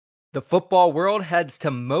The football world heads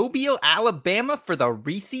to Mobile, Alabama for the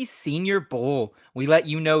Reese Senior Bowl. We let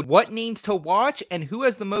you know what names to watch and who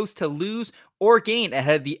has the most to lose or gain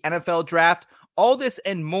ahead of the NFL draft. All this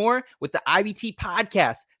and more with the IBT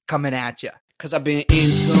podcast coming at you. Cause I've been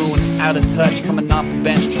in tune, out of touch, coming off the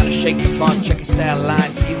bench, trying to shake the funk, check your stat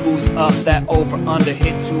line, see who's up, that over, under,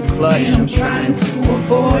 hit too clutch. And I'm trying to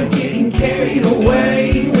avoid getting carried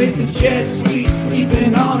away with the jet sweep,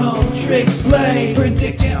 sleeping on a trick play,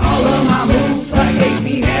 predicting all of my moves like they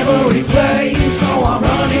seen every play. So I'm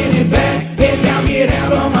running it back, head down, get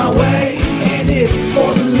out of my way. And it's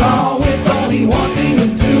for the law with only one thing to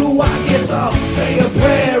do. I guess I'll say a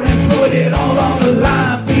prayer and put it all on the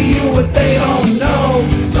line for you. What they don't know,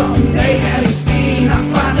 something they haven't seen.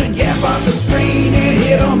 I find a gap off the screen and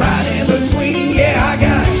hit them right in between. Yeah, I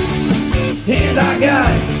got it, and I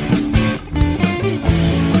got it.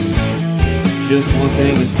 Just one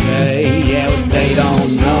thing to say, yeah, what they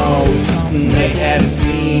don't know, something they haven't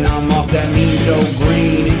seen. I'm off that mean Joe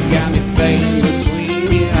Green, it got me fading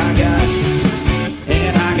between. Yeah, I got it,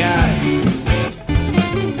 and I got it.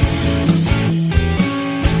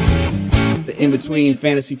 The In Between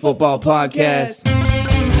Fantasy Football Podcast.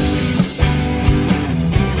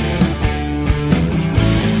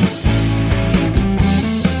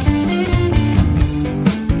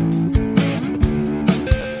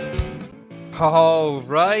 All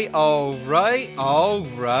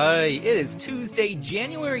right. It is Tuesday,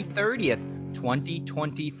 January 30th,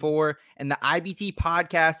 2024, and the IBT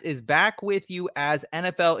podcast is back with you as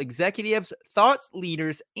NFL executives, thoughts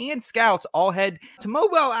leaders, and scouts all head to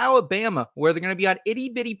Mobile, Alabama, where they're going to be on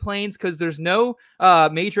itty-bitty planes because there's no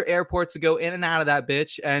major airports to go in and out of that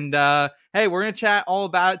bitch. And hey, we're going to chat all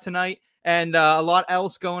about it tonight. And a lot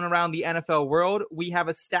else going around the NFL world. We have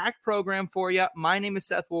a stacked program for you. My name is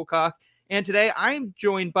Seth Woolcock. And today I am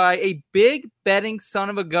joined by a big betting son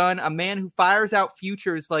of a gun, a man who fires out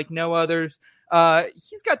futures like no others.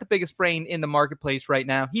 He's got the biggest brain in the marketplace right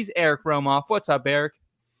now. He's Eric Romoff. What's up, Eric?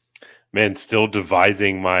 Man, still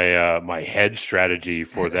devising my my hedge strategy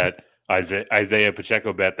for that Isaiah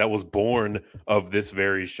Pacheco bet that was born of this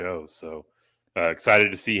very show. So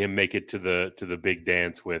excited to see him make it to the big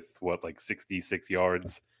dance with 66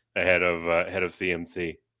 yards ahead of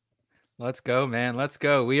CMC. Let's go, man. Let's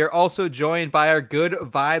go. We are also joined by our good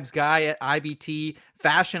vibes guy at IBT,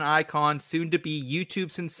 fashion icon, soon to be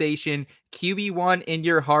YouTube sensation, QB1 in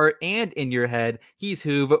your heart and in your head. He's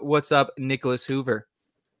Hoove. What's up, Nicholas Hoover?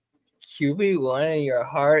 QB1 in your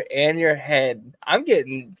heart and your head. I'm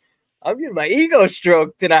getting my ego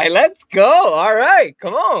stroked tonight. Let's go. All right,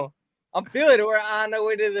 come on. I'm feeling it. We're on our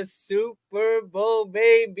way to the Super Bowl,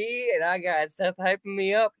 baby, and I got Seth hyping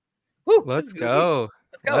me up. Woo, Let's go.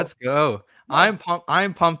 Let's go. I'm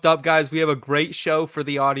pumped up, guys. We have a great show for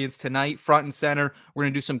the audience tonight. Front and center, we're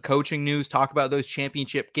going to do some coaching news, talk about those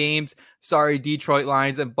championship games. Sorry, Detroit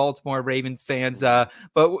Lions and Baltimore Ravens fans. But,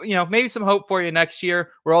 maybe some hope for you next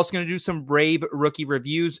year. We're also going to do some Brave rookie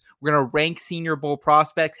reviews. We're going to rank Senior Bowl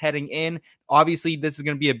prospects heading in. Obviously, this is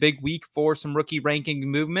going to be a big week for some rookie ranking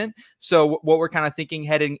movement. So what we're kind of thinking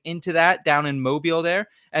heading into that down in Mobile there.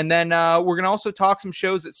 And then we're going to also talk some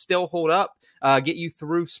shows that still hold up. Get you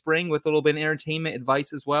through spring with a little bit of entertainment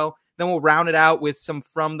advice as well. Then we'll round it out with some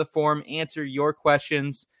from the forum, answer your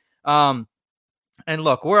questions. And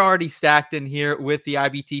look, we're already stacked in here with the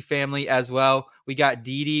IBT family as well. We got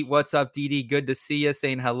Didi. What's up, Didi? Good to see you.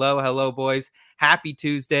 Saying hello. Hello, boys. Happy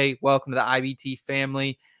Tuesday. Welcome to the IBT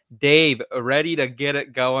family. Dave, ready to get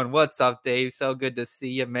it going. What's up, Dave? So good to see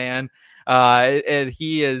you, man. And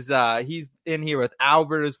he's in here with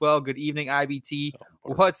Albert as well. Good evening, IBT.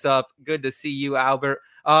 What's up? Good to see you, Albert.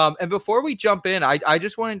 And before we jump in, I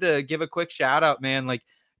just wanted to give a quick shout out, man. Like,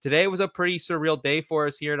 today was a pretty surreal day for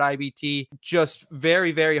us here at IBT. Just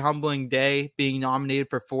very, very humbling day, being nominated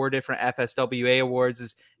for 4 different FSWA awards,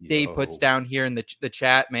 as Dave puts down here in the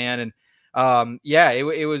chat, man. And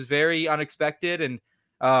it was very unexpected. And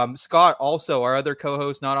Scott, also our other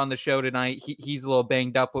co-host, not on the show tonight. He's a little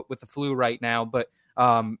banged up with the flu right now, but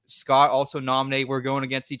Scott also nominated. We're going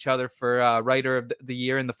against each other for writer of the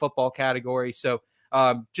year in the football category. So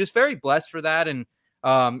just very blessed for that, and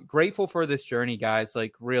grateful for this journey, guys.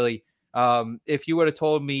 Like, really, if you would have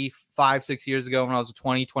told me 5-6 years ago when I was a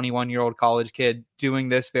 21-year-old college kid doing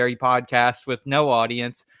this very podcast with no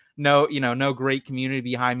audience, no great community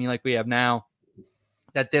behind me like we have now,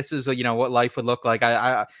 that this is what life would look like,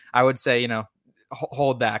 I would say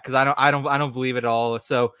hold that, because I don't believe it all.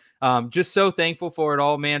 So just so thankful for it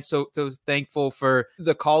all, man. So thankful for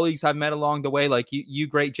the colleagues I've met along the way, like you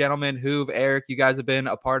great gentlemen, Hoove, Eric. You guys have been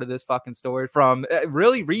a part of this fucking story from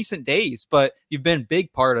really recent days, but you've been a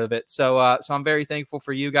big part of it. So so I'm very thankful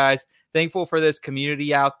for you guys. Thankful for this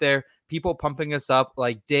community out there, people pumping us up,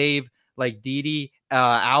 like Dave, like Didi,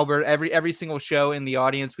 Albert, every single show in the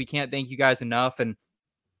audience. We can't thank you guys enough, and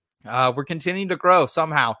we're continuing to grow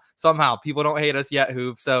somehow. People don't hate us yet,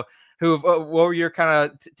 Hoove. So Hoove, what were your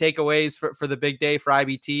kind of takeaways for the big day for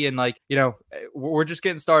IBT? And like, you know, we're just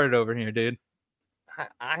getting started over here, dude.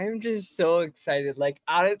 I'm just so excited. Like,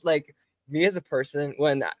 me as a person,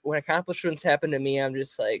 when accomplishments happen to me, I'm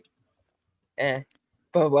just like, eh.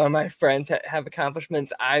 But when my friends have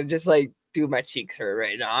accomplishments, I just like do my cheeks hurt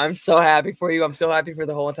right now. I'm so happy for you. I'm so happy for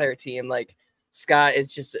the whole entire team. Like, Scott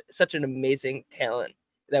is just such an amazing talent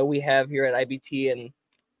that we have here at IBT, and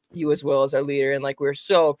you as well as our leader. And like, we're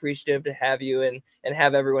so appreciative to have you and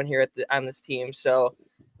have everyone here on this team. So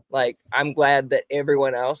like, I'm glad that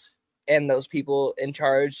everyone else and those people in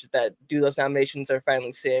charge that do those nominations are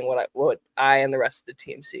finally seeing what I and the rest of the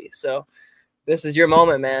team see. So this is your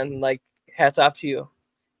moment, man. Like, hats off to you.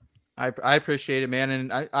 I appreciate it, man.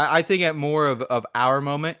 And I think it more of our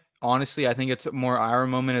moment. Honestly, I think it's more our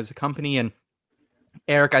moment as a company. And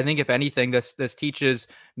Eric, I think if anything, this teaches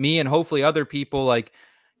me and hopefully other people, like,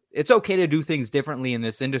 it's okay to do things differently in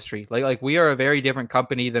this industry. Like we are a very different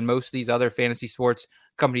company than most of these other fantasy sports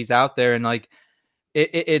companies out there. And like,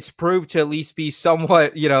 it's proved to at least be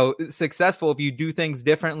somewhat, you know, successful if you do things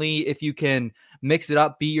differently, if you can mix it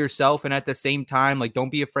up, be yourself, and at the same time, like, don't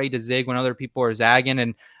be afraid to zig when other people are zagging,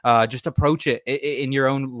 and just approach it in your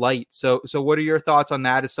own light. So what are your thoughts on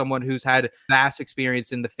that as someone who's had vast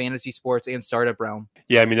experience in the fantasy sports and startup realm?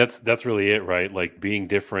 Yeah, I mean, that's really it, right? Like, being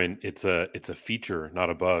different, it's a feature, not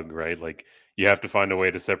a bug, right? Like, you have to find a way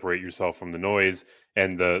to separate yourself from the noise.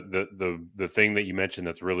 And the thing that you mentioned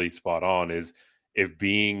that's really spot on is, if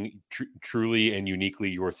being truly and uniquely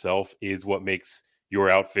yourself is what makes your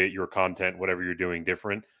outfit, your content, whatever you're doing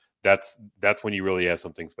different, that's when you really have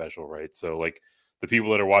something special, right? So like, the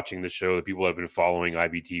people that are watching the show, the people that have been following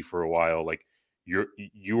IBT for a while, like,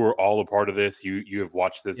 you are all a part of this. You have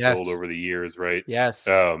watched this build over the years, right? Yes.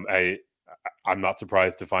 I'm not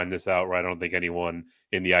surprised to find this out, right? I don't think anyone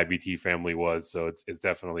in the IBT family was. So it's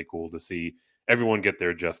definitely cool to see everyone get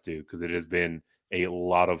their just due, because it has been a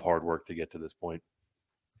lot of hard work to get to this point.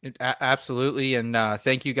 Absolutely. And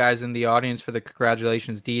thank you guys in the audience for the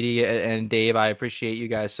congratulations, Didi and Dave. I appreciate you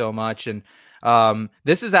guys so much. And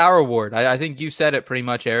this is our award. I think you said it pretty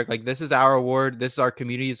much, Eric. Like, this is our award. This is our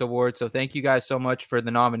community's award. So thank you guys so much for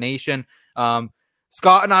the nomination.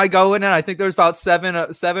 Scott and I go in, and I think there's about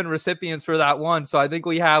seven recipients for that one. So I think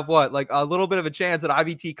we have like a little bit of a chance that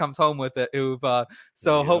IBT comes home with it.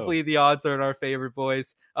 So hopefully the odds are in our favor,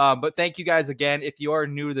 boys. But thank you guys again. If you are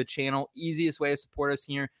new to the channel, easiest way to support us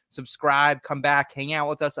here, subscribe, come back, hang out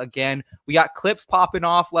with us again. We got clips popping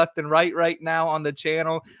off left and right now on the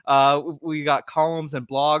channel. We got columns and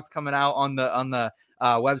blogs coming out on the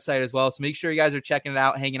website as well. So make sure you guys are checking it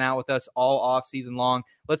out, hanging out with us all off season long.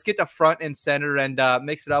 Let's get to front and center and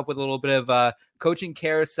mix it up with a little bit of coaching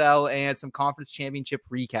carousel and some conference championship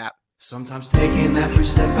recap. Sometimes taking that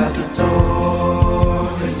first step out the door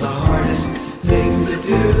is the hardest thing to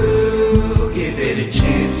do. Give it a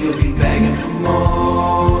chance, you'll be begging for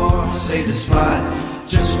more. Save the spot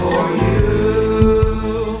just for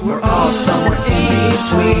you. We're all somewhere in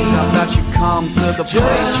between. How about you come to the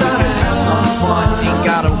place where we have some fun? Ain't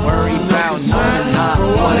gotta worry about knowing not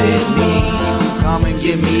what it means. Come and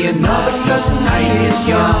give me another, cause the night is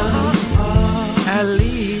young. At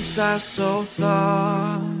least I so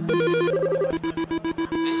thought.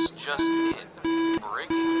 This just in.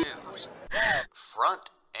 Breaking news. Front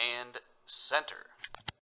and center.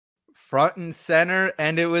 Front and center,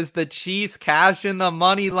 and it was the Chiefs cashing the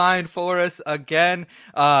money line for us again.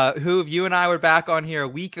 Who you and I were back on here a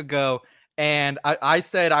week ago, and I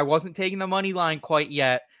said I wasn't taking the money line quite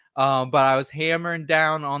yet, but I was hammering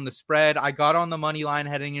down on the spread. I got on the money line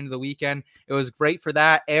heading into the weekend. It was great for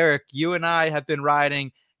that. Eric, you and I have been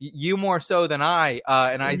riding, you more so than I,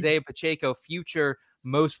 and Isaiah Pacheco, future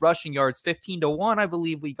most rushing yards, 15-1, I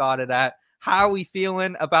believe we got it at. How are we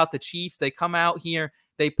feeling about the Chiefs? They come out here,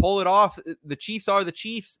 they pull it off. The Chiefs are the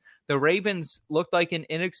Chiefs. The Ravens looked like an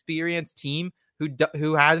inexperienced team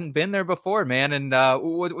who hasn't been there before, man. And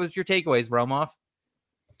what was your takeaways, Romoff?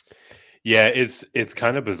 Yeah, it's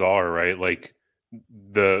kind of bizarre, right? Like,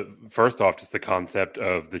 first off, just the concept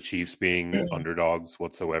of the Chiefs being underdogs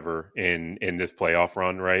whatsoever in this playoff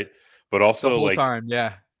run, right? But also, like, time,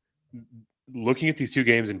 yeah. looking at these two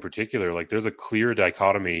games in particular, like there's a clear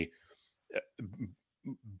dichotomy.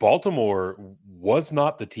 Baltimore was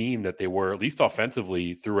not the team that they were, at least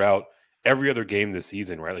offensively, throughout every other game this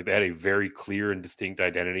season, right? Like they had a very clear and distinct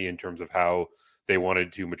identity in terms of how they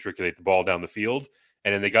wanted to matriculate the ball down the field.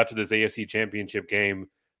 And then they got to this AFC Championship game.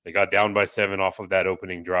 They got down by 7 off of that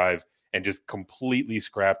opening drive and just completely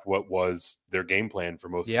scrapped what was their game plan for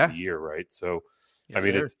most of the year, right? So, Yes, I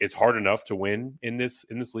mean, sir. it's hard enough to win in this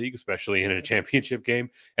league, especially in a championship game.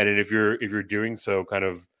 And then if you're doing so, kind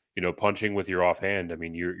of, you know, punching with your offhand, I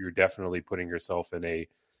mean, you're definitely putting yourself in a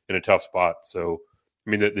tough spot. So, I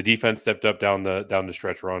mean, the defense stepped up down the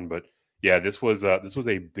stretch run, but yeah, this was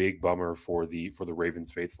a big bummer for the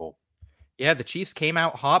Ravens faithful. Yeah, the Chiefs came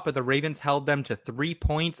out hot, but the Ravens held them to 3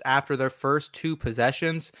 points after their first 2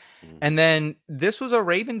 possessions. And then this was a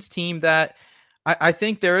Ravens team that I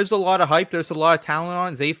think there is a lot of hype. There's a lot of talent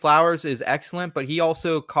on. Zay Flowers is excellent, but he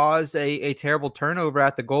also caused a terrible turnover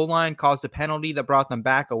at the goal line, caused a penalty that brought them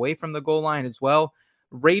back away from the goal line as well.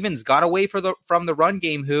 Ravens got away from the run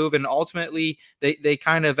game, Hoove, and ultimately they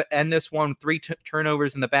kind of end this one 3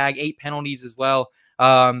 turnovers in the bag, 8 penalties as well.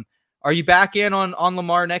 Are you back in on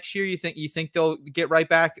Lamar next year? You think they'll get right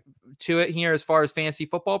back to it here as far as fantasy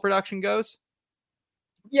football production goes?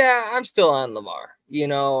 Yeah, I'm still on Lamar. You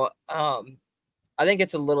know, I think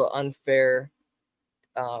it's a little unfair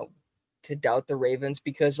to doubt the Ravens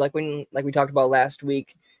because, like we talked about last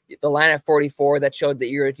week, the line at 44 that showed that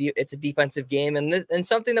it's a defensive game, and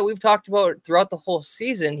something that we've talked about throughout the whole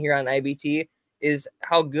season here on IBT is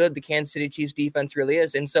how good the Kansas City Chiefs defense really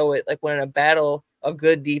is. And so, when in a battle of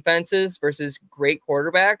good defenses versus great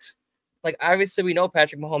quarterbacks, like obviously we know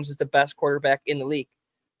Patrick Mahomes is the best quarterback in the league.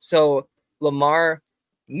 So Lamar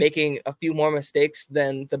making a few more mistakes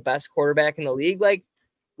than the best quarterback in the league, like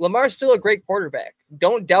Lamar's still a great quarterback.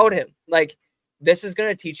 Don't doubt him. Like this is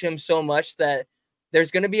going to teach him so much that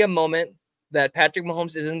there's going to be a moment that Patrick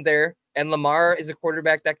Mahomes isn't there and Lamar is a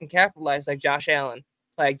quarterback that can capitalize, like Josh Allen,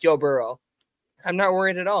 like Joe Burrow. I'm not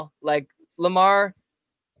worried at all. Like Lamar,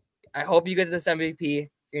 I hope you get this MVP.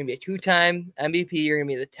 You're going to be a 2-time MVP. You're going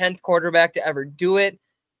to be the 10th quarterback to ever do it.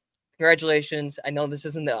 Congratulations. I know this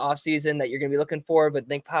isn't the offseason that you're going to be looking for, but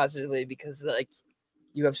think positively because like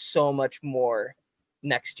you have so much more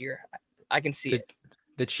next year. I can see it.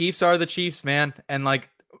 The Chiefs are the Chiefs, man. And like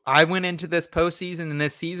I went into this postseason and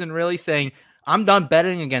this season really saying, I'm done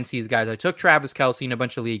betting against these guys. I took Travis Kelce in a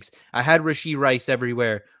bunch of leagues. I had Rashee Rice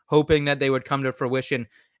everywhere, hoping that they would come to fruition.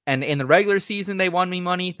 And in the regular season, they won me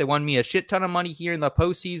money. They won me a shit ton of money here in the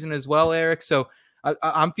postseason as well, Eric. So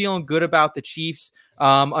I'm feeling good about the Chiefs.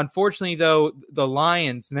 Unfortunately, though, the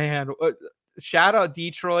Lions, man, shout out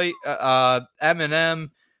Detroit, Eminem,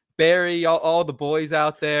 Barry, all the boys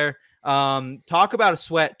out there. Talk about a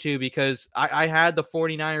sweat, too, because I had the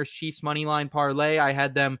 49ers Chiefs money line parlay. I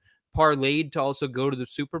had them parlayed to also go to the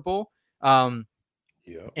Super Bowl. And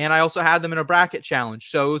I also had them in a bracket challenge.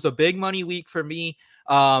 So it was a big money week for me.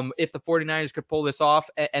 If the 49ers could pull this off,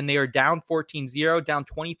 and they are down 14-0, down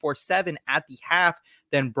 24-7 at the half,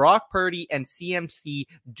 then Brock Purdy and CMC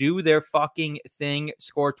do their fucking thing,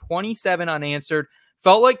 score 27 unanswered.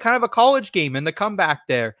 Felt like kind of a college game in the comeback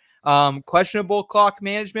there. Questionable clock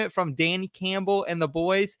management from Danny Campbell and the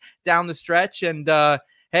boys down the stretch. And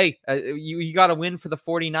hey, you got to win for the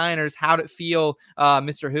 49ers. How'd it feel,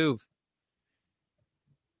 Mr. Hoove?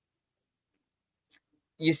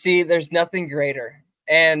 You see, there's nothing greater.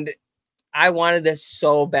 And I wanted this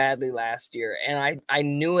so badly last year. And I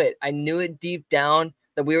knew it. I knew it deep down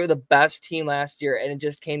that we were the best team last year. And it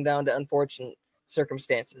just came down to unfortunate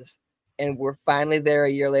circumstances. And we're finally there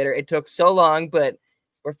a year later. It took so long, but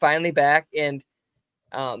we're finally back. And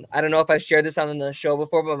I don't know if I've shared this on the show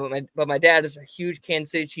before, but my dad is a huge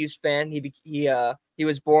Kansas City Chiefs fan. He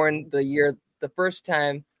was born the first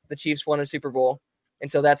time the Chiefs won a Super Bowl.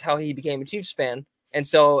 And so that's how he became a Chiefs fan. And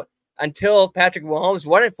so until Patrick Mahomes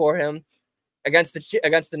won it for him against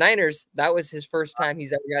the Niners, that was his first time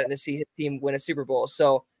he's ever gotten to see his team win a Super Bowl.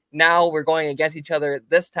 So now we're going against each other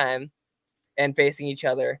this time and facing each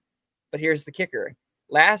other. But here's the kicker.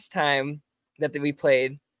 Last time that we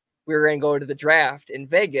played, we were going to go to the draft in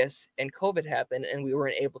Vegas and COVID happened and we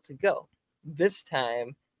weren't able to go. This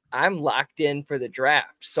time I'm locked in for the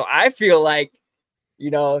draft. So I feel like,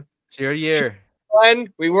 It's your year.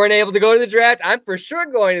 We weren't able to go to the draft. I'm for sure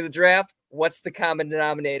going to the draft. What's the common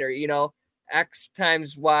denominator? X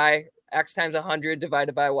times Y, X times 100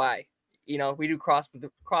 divided by Y. We do cross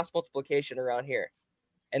multiplication around here.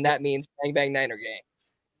 And that means bang, bang, Niner gang.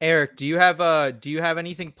 Eric, do you have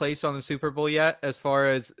anything placed on the Super Bowl yet? As far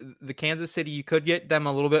as the Kansas City, you could get them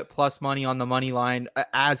a little bit plus money on the money line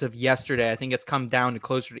as of yesterday. I think it's come down to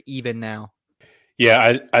closer to even now.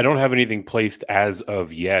 Yeah, I don't have anything placed as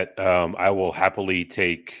of yet. I will happily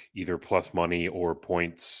take either plus money or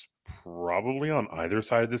points, probably on either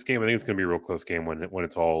side of this game. I think it's going to be a real close game when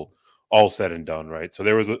it's all said and done, right? So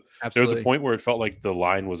there was a Absolutely. point where it felt like the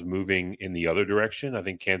line was moving in the other direction. I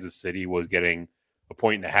think Kansas City was getting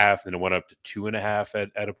 1.5, then it went up to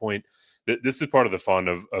 2.5 at a point. This is part of the fun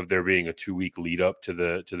of there being a 2-week lead up to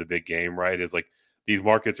the big game, right? Is like these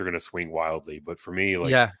markets are going to swing wildly, but for me,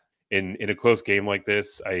 like Yeah. in a close game like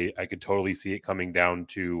this, I could totally see it coming down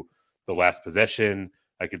to the last possession.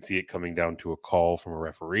 I could see it coming down to a call from a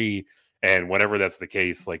referee. And whenever that's the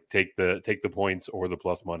case, like take the points or the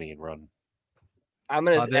plus money and run. I'm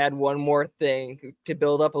going to add one more thing to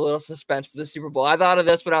build up a little suspense for the Super Bowl. I thought of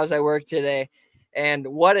this when I was at work today. And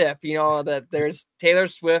what if, that there's Taylor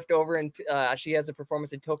Swift over in, she has a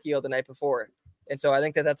performance in Tokyo the night before. And so I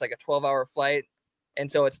think that's like a 12-hour flight. And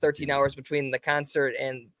so it's 13 hours between the concert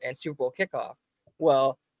and Super Bowl kickoff.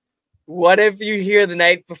 Well, what if you hear the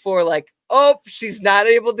night before, like, oh, she's not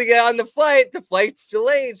able to get on the flight. The flight's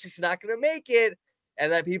delayed. She's not going to make it.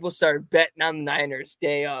 And then people start betting on the Niners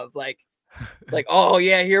day of, like, oh,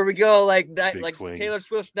 yeah, here we go. Like, Taylor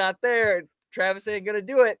Swift's not there. Travis ain't going to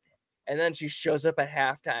do it. And then she shows up at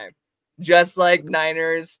halftime, just like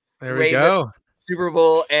Niners. There we go. Super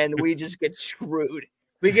Bowl, and we just get screwed.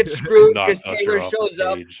 We get screwed because Taylor shows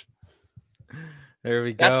up. There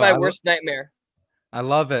we go. That's my worst nightmare. I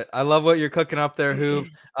love it. I love what you're cooking up there, Hoove.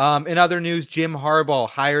 In other news, Jim Harbaugh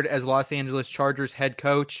hired as Los Angeles Chargers head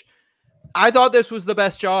coach. I thought this was the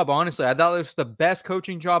best job, honestly. I thought this was the best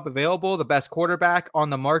coaching job available, the best quarterback on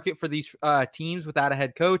the market for these teams without a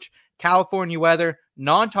head coach. California weather,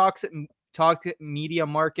 non-toxic media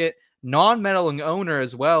market, non-meddling owner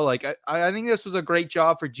as well. Like I think this was a great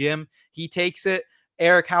job for Jim. He takes it.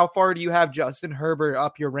 Eric, how far do you have Justin Herbert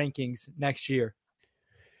up your rankings next year?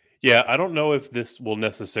 Yeah, I don't know if this will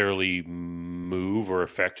necessarily move or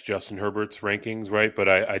affect Justin Herbert's rankings, right? But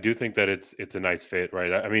I do think that it's a nice fit,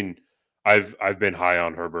 right? I mean, I've been high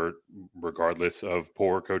on Herbert regardless of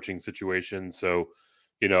poor coaching situations. So,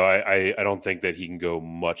 I don't think that he can go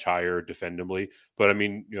much higher defendably. But I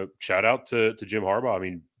mean, shout out to Jim Harbaugh. I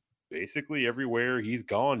mean, basically everywhere he's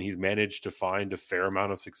gone, he's managed to find a fair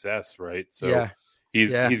amount of success, right? So yeah.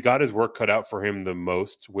 He's got his work cut out for him the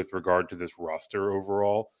most with regard to this roster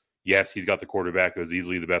overall. Yes, he's got the quarterback who is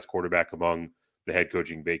easily the best quarterback among the head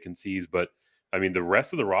coaching vacancies. But, I mean, the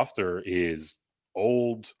rest of the roster is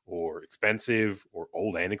old or expensive or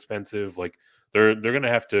old and expensive. Like, they're going to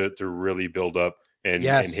have to really build up and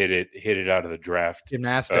hit it out of the draft.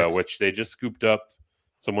 Gymnastics. Which they just scooped up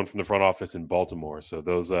someone from the front office in Baltimore. So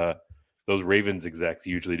those Ravens execs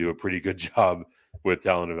usually do a pretty good job with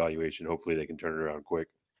talent evaluation. Hopefully they can turn it around quick.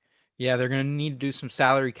 Yeah, they're going to need to do some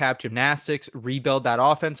salary cap gymnastics, rebuild that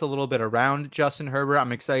offense a little bit around Justin Herbert.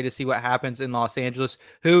 I'm excited to see what happens in Los Angeles.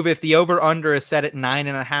 Hoove, if the over-under is set at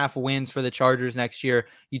 9.5 wins for the Chargers next year,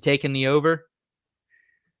 you taking the over?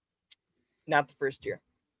 Not the first year.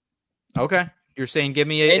 Okay. You're saying give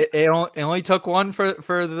me it only took one for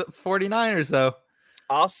the 49ers, though.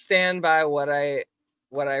 I'll stand by what I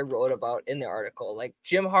wrote about in the article. Like,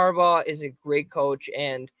 Jim Harbaugh is a great coach,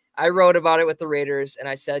 and I wrote about it with the Raiders, and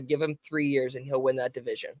I said, give him 3 years and he'll win that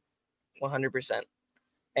division 100%.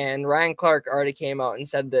 And Ryan Clark already came out and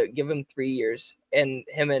said that give him 3 years, and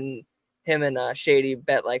him and Shady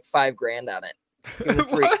bet like $5,000 on it. Give him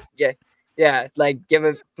 3. Yeah, like give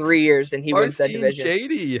him 3 years and he wins that division.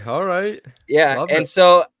 Shady, all right. Yeah, love and it.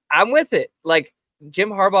 So I'm with it. Like, Jim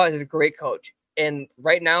Harbaugh is a great coach. And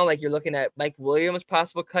right now, like, you're looking at Mike Williams,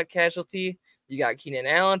 possible cut casualty. You got Keenan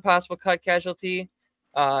Allen, possible cut casualty.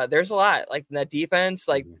 There's a lot, like, in that defense.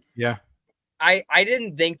 Like, yeah, I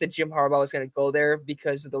didn't think that Jim Harbaugh was going to go there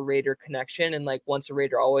because of the Raider connection and, like, once a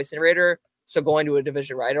Raider, always a Raider. So going to a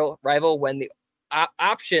division rival when the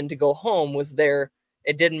option to go home was there,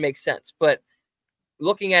 it didn't make sense. But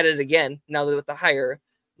looking at it again, now that with the hire,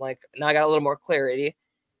 like, now I got a little more clarity.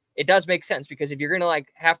 It does make sense because if you're going to, like,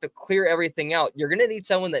 have to clear everything out, you're going to need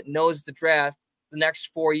someone that knows the draft the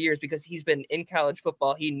next 4 years because he's been in college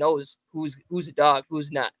football. He knows who's a dog,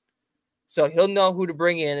 who's not. So he'll know who to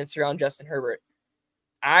bring in and surround Justin Herbert.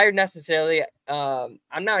 I'm not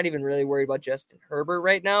even really worried about Justin Herbert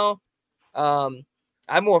right now. I'm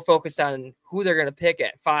more focused on who they're going to pick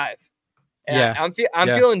at 5. And I'm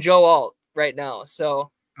feeling Joe Alt right now.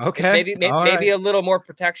 So okay, maybe a little more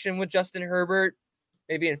protection with Justin Herbert.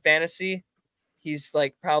 Maybe in fantasy, he's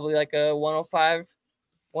like probably like a 105,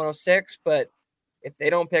 106. But if they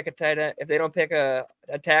don't pick a tight end, if they don't pick a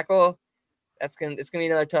tackle, it's gonna be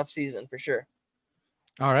another tough season for sure.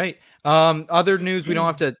 All right. Other news we don't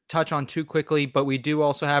have to touch on too quickly, but we do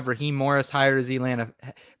also have Raheem Morris hired as the Atlanta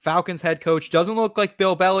Falcons head coach. Doesn't look like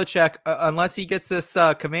Bill Belichick unless he gets this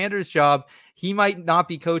Commander's job. He might not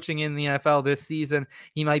be coaching in the NFL this season.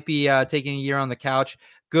 He might be taking a year on the couch.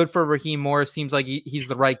 Good for Raheem Morris. Seems like he's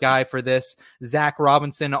the right guy for this. Zach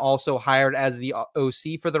Robinson also hired as the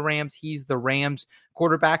OC for the Rams. He's the Rams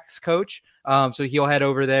quarterbacks coach. So he'll head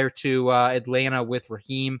over there to Atlanta with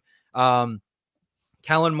Raheem.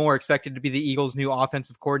 Kellen Moore expected to be the Eagles' new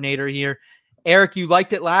offensive coordinator here. Eric, you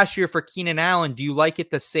liked it last year for Keenan Allen. Do you like it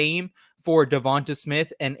the same for Devonta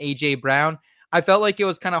Smith and A.J. Brown? I felt like it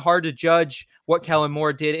was kind of hard to judge what Kellen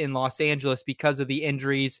Moore did in Los Angeles because of the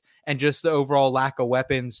injuries and just the overall lack of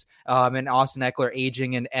weapons, and Austin Eckler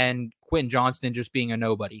aging and Quentin Johnston just being a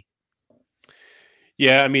nobody.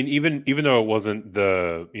 Yeah, I mean, even though it wasn't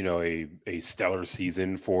a stellar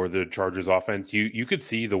season for the Chargers offense, you could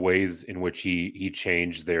see the ways in which he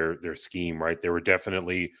changed their scheme, right? They were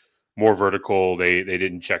definitely more vertical. They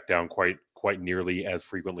didn't check down quite nearly as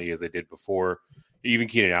frequently as they did before. Even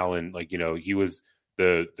Keenan Allen, he was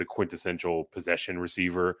the quintessential possession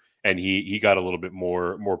receiver, and he got a little bit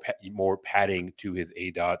more padding to his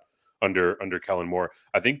ADOT under Kellen Moore.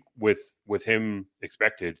 I think with him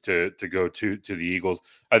expected to go to the Eagles,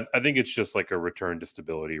 I think it's just like a return to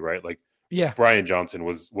stability, right? Like, yeah, Brian Johnson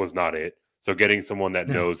was not it. So getting someone that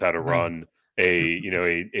knows how to run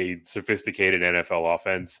a sophisticated NFL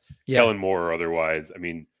offense, Kellen Moore or otherwise, I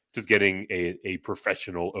mean, just getting a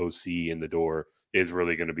professional OC in the door is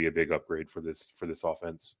really going to be a big upgrade for this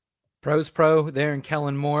offense. Pros pro there in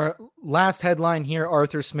Kellen Moore. Last headline here,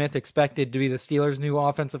 Arthur Smith expected to be the Steelers' new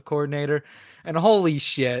offensive coordinator. And holy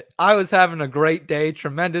shit, I was having a great day,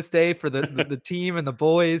 tremendous day for the team and the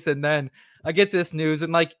boys. And then I get this news,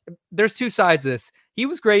 and there's two sides to this. He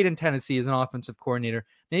was great in Tennessee as an offensive coordinator.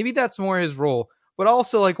 Maybe that's more his role. But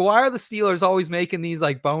also, why are the Steelers always making these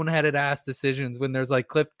boneheaded ass decisions when there's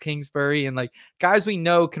Cliff Kingsbury and guys we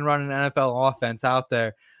know can run an NFL offense out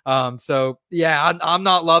there? So yeah, I'm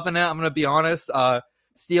not loving it. I'm going to be honest.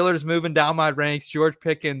 Steelers moving down my ranks. George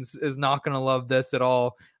Pickens is not going to love this at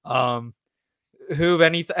all. Any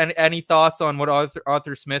thoughts on what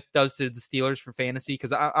Arthur Smith does to the Steelers for fantasy?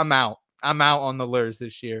 Because I'm out on the Lurs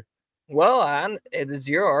this year. Well, the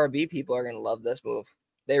zero RB people are going to love this move.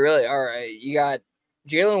 They really are. You got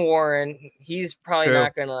Jaylen Warren. He's probably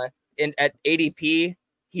not going to, at ADP,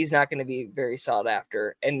 he's not going to be very sought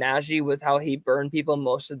after. And Najee, with how he burned people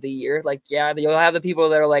most of the year, you'll have the people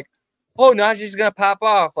that are like, oh, Najee's going to pop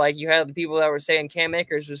off. You had the people that were saying Cam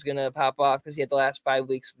Akers was going to pop off because he had the last 5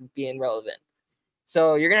 weeks being relevant.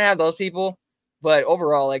 So you're going to have those people. But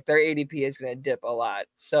overall, their ADP is going to dip a lot.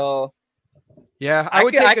 So yeah, I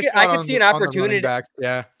could see an opportunity.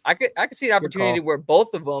 Yeah, I could see an opportunity where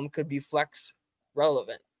both of them could be flex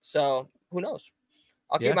relevant. So who knows?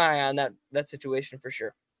 I'll keep my eye on that situation for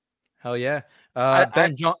sure. Hell yeah.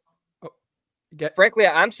 Frankly,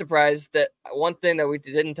 I'm surprised that one thing that we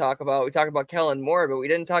didn't talk about, we talked about Kellen Moore, but we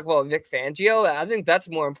didn't talk about Vic Fangio. I think that's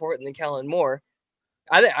more important than Kellen Moore.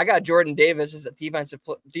 I got Jordan Davis as a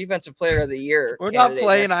defensive player of the year. We're not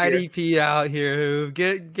playing IDP out here.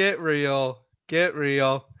 Get real. Get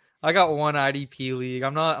real. I got one IDP league.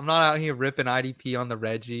 I'm not out here ripping IDP on the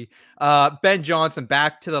Reggie. Ben Johnson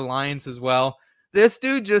back to the Lions as well. This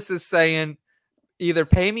dude just is saying, either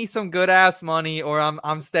pay me some good ass money or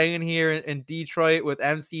I'm staying here in Detroit with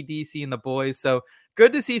MCDC and the boys. So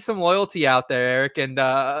good to see some loyalty out there, Eric, and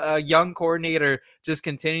a young coordinator just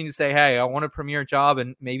continuing to say, hey, I want a premier job,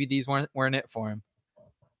 and maybe these weren't it for him.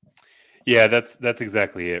 Yeah, that's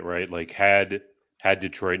exactly it, right? Had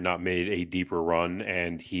Detroit not made a deeper run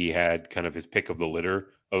and he had kind of his pick of the litter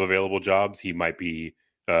of available jobs, he might be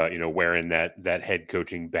wearing that head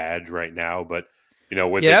coaching badge right now. But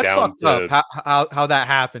with it down to how that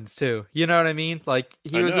happens too. You know what I mean?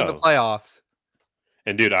 He was in the playoffs.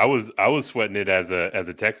 And dude, I was sweating it as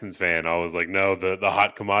a Texans fan. I was like, no, the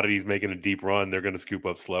hot commodity's making a deep run. They're going to scoop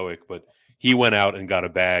up Slowick, but he went out and got a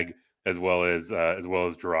bag as well as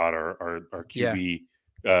Gerard, our QB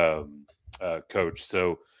coach.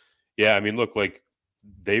 So yeah, I mean, look,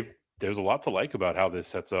 there's a lot to like about how this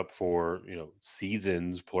sets up for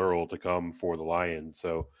seasons plural to come for the Lions.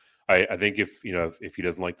 So I think if he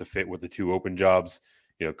doesn't like the fit with the two open jobs,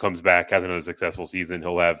 comes back, has another successful season,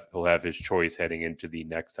 he'll have his choice heading into the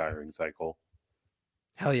next hiring cycle.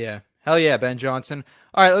 Hell yeah, Ben Johnson.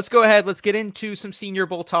 All right, let's go ahead. Let's get into some Senior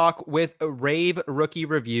Bowl talk with Rave Rookie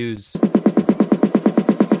Reviews.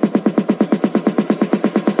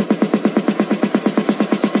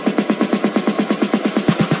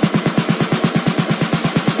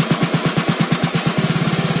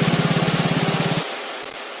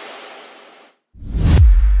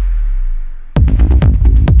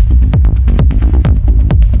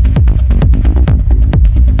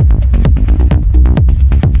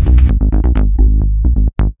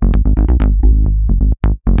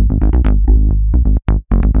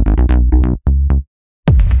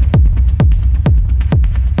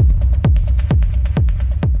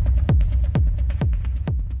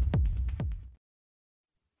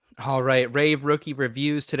 All right, Rave rookie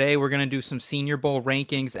reviews. Today we're going to do some Senior Bowl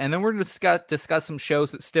rankings, and then we're going to discuss some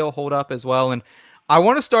shows that still hold up as well. And I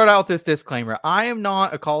want to start out with this disclaimer. I am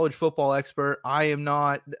not a college football expert. I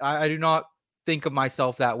do not think of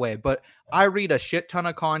myself that way, but I read a shit ton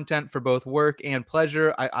of content for both work and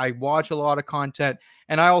pleasure. I watch a lot of content,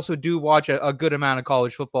 and I also do watch a good amount of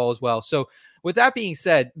college football as well. So with that being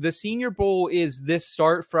said, the Senior Bowl is this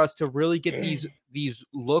start for us to really get these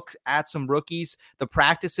looks at some rookies. The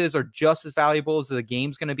practices are just as valuable as the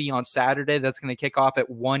game's going to be on Saturday. That's going to kick off at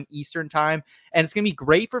 1 Eastern time. And it's going to be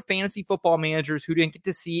great for fantasy football managers who didn't get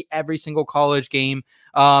to see every single college game.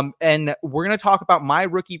 And we're going to talk about my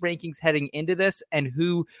rookie rankings heading into this and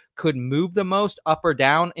who could move the most up or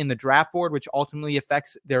down in the draft board, which ultimately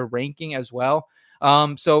affects their ranking as well.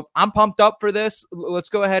 So I'm pumped up for this. Let's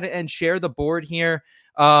go ahead and share the board here.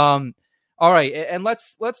 All right. And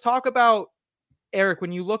let's talk about, Eric,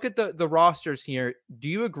 when you look at the rosters here, do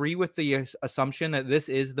you agree with the assumption that this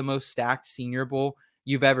is the most stacked Senior Bowl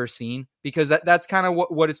you've ever seen? Because that's kind of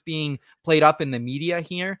what is being played up in the media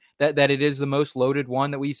here, that it is the most loaded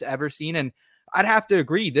one that we've ever seen. And I'd have to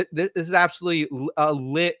agree that this is absolutely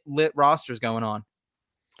lit rosters going on.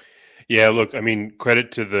 Yeah, look, I mean,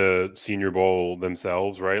 credit to the Senior Bowl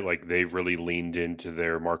themselves, right? Like they've really leaned into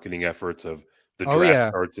their marketing efforts of the draft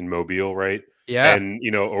starts in Mobile, right? Yeah. And,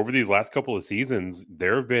 over these last couple of seasons,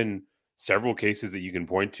 there have been several cases that you can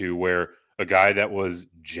point to where a guy that was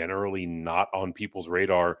generally not on people's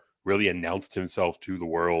radar really announced himself to the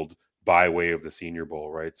world by way of the Senior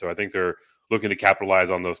Bowl, right? So I think they're looking to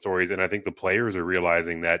capitalize on those stories. And I think the players are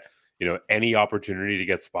realizing that, any opportunity to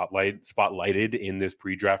get spotlighted in this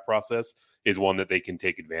pre-draft process is one that they can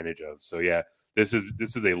take advantage of. So yeah, this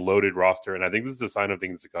is a loaded roster, and I think this is a sign of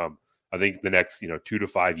things to come. I think the next 2 to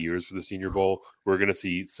 5 years for the Senior Bowl, we're going to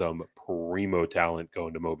see some primo talent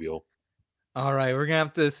going to Mobile. All right, we're gonna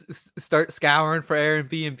have to start scouring for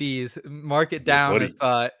Airbnbs. Mark it down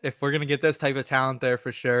if we're gonna get this type of talent there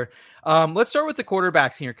for sure. Let's start with the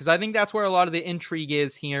quarterbacks here, because I think that's where a lot of the intrigue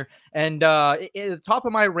is here. And at the top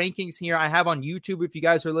of my rankings here, I have on YouTube. If you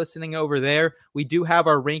guys are listening over there, we do have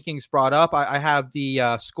our rankings brought up. I have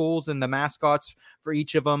the schools and the mascots for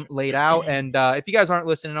each of them laid out. And if you guys aren't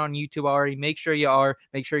listening on YouTube already, make sure you are.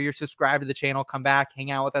 Make sure you're subscribed to the channel. Come back,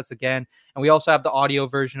 hang out with us again. And we also have the audio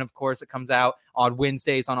version, of course, that comes out on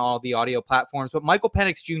Wednesdays on all the audio platforms. But Michael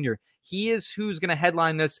Penix Jr., he is who's going to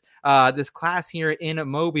headline this class here in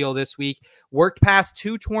Mobile this week. Worked past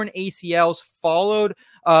 2 torn ACLs, followed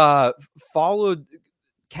Kalen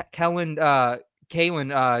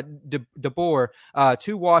DeBoer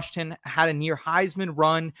to Washington, had a near Heisman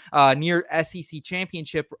run, near SEC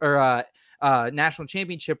championship or national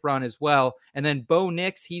championship run as well. And then Bo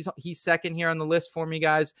Nix, he's second here on the list for me,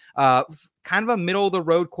 guys. Kind of a middle of the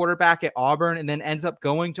road quarterback at Auburn, and then ends up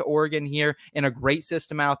going to Oregon here in a great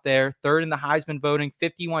system out there. Third in the Heisman voting,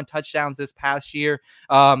 51 touchdowns this past year.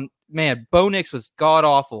 Man, Bo Nix was god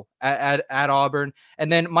awful at Auburn.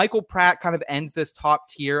 And then Michael Pratt kind of ends this top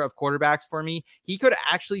tier of quarterbacks for me. He could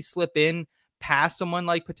actually slip in past someone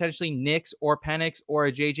like potentially Nix or Penix or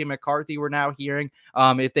a JJ McCarthy we're now hearing,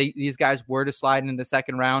 if these guys were to slide in the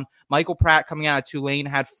second round. Michael Pratt, coming out of Tulane,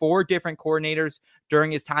 had 4 different coordinators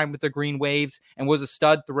during his time with the Green Waves and was a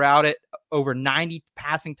stud throughout it. Over 90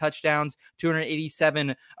 passing touchdowns,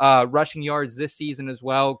 287 rushing yards this season as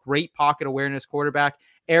well. Great pocket awareness quarterback.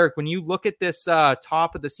 Eric, when you look at this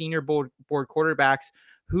top of the Senior Board quarterbacks,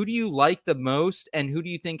 who do you like the most, and who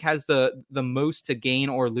do you think has the most to gain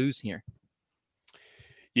or lose here?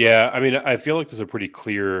 Yeah, I mean, I feel like there's a pretty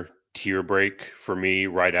clear tier break for me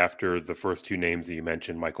right after the first 2 names that you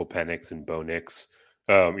mentioned, Michael Penix and Bo Nix.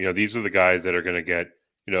 These are the guys that are going to get,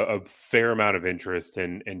 a fair amount of interest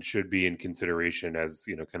and should be in consideration as,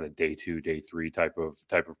 kind of day 2, day 3 type of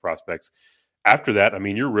prospects. After that, I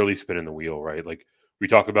mean, you're really spinning the wheel, right? Like we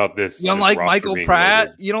talk about this. You don't like Michael Pratt?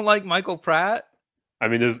 Loaded. You don't like Michael Pratt? I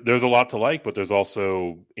mean, there's a lot to like, but there's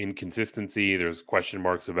also inconsistency. There's question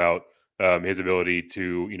marks about his ability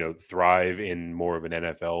to, thrive in more of an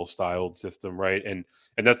NFL styled system. Right. And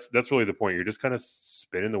that's really the point. You're just kind of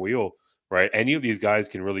spinning the wheel, right? Any of these guys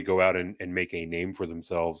can really go out and make a name for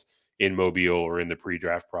themselves in Mobile or in the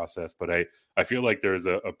pre-draft process. But I feel like there's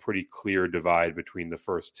a pretty clear divide between the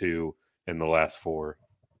first 2 and the last 4.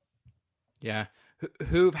 Yeah.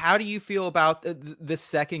 How do you feel about the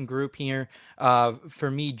second group here?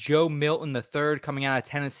 For me, Joe Milton, the third, coming out of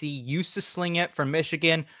Tennessee, used to sling it from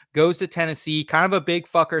Michigan, goes to Tennessee, kind of a big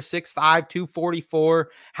fucker, 6'5", 244,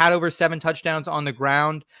 had over 7 touchdowns on the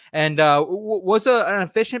ground, and was an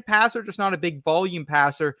efficient passer, just not a big volume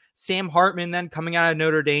passer. Sam Hartman, then coming out of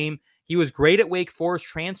Notre Dame, He was great at Wake Forest,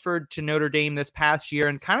 transferred to Notre Dame this past year,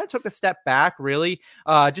 and kind of took a step back, really.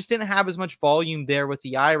 Just didn't have as much volume there with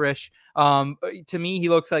the Irish. To me, he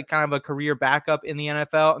looks like kind of a career backup in the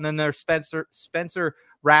NFL. And then there's Spencer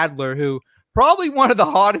Rattler, who probably one of the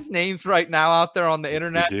hottest names right now out there on the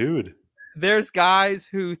internet. Dude. There's guys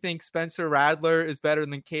who think Spencer Rattler is better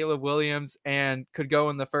than Caleb Williams and could go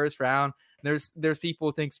in the first round. There's people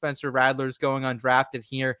who think Spencer Rattler is going undrafted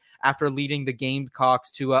here after leading the Gamecocks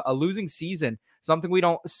to a losing season, something we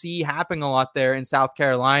don't see happening a lot there in South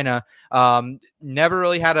Carolina. Never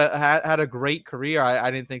really had a great career. I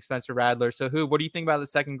didn't think Spencer Rattler. So what do you think about the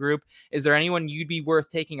second group? Is there anyone you'd be worth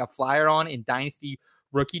taking a flyer on in dynasty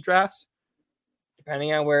rookie drafts?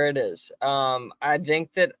 Depending on where it is. I think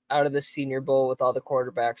that out of the Senior Bowl with all the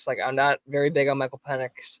quarterbacks, like I'm not very big on Michael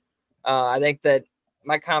Penix. I think that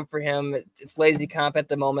my comp for him, it's lazy comp at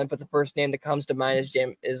the moment, but the first name that comes to mind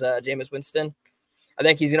is Jameis Winston. I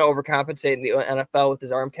think he's going to overcompensate in the NFL with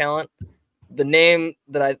his arm talent. The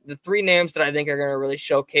three names that I think are going to really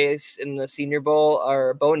showcase in the Senior Bowl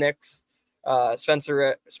are Bo Nix,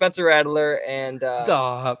 Spencer Rattler, and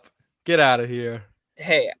Stop. Get out of here.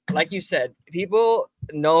 Hey, like you said, people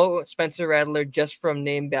know Spencer Rattler just from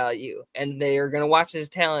name value, and they are going to watch his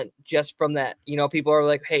talent just from that. You know, people are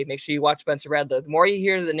like, hey, make sure you watch Spencer Rattler. The more you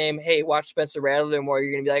hear the name, hey, watch Spencer Rattler, the more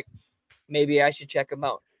you're going to be like, maybe I should check him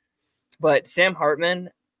out. But Sam Hartman,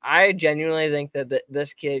 I genuinely think that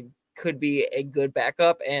this kid could be a good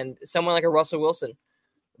backup, and someone like a Russell Wilson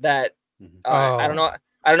that I don't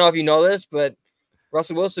know if you know this, but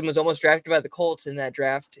Russell Wilson was almost drafted by the Colts in that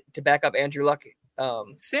draft to back up Andrew Luck.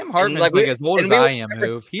 Sam Hartman's like as old as I am,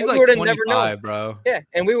 Hoove. He's like 25, bro. Yeah,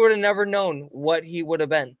 and we would have never known what he would have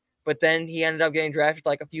been. But then he ended up getting drafted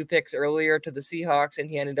like a few picks earlier to the Seahawks, and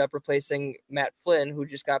he ended up replacing Matt Flynn, who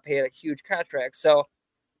just got paid a huge contract. So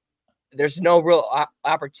there's no real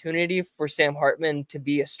opportunity for Sam Hartman to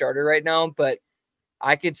be a starter right now, but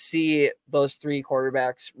I could see those three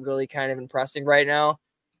quarterbacks really kind of impressing right now.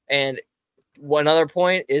 And one other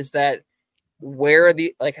point is that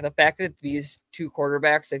the fact that these two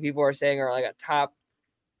quarterbacks that people are saying are like a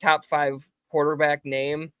top five quarterback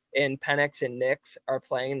name in Penix and Nix are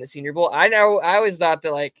playing in the Senior Bowl. I always thought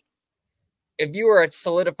that like if you were a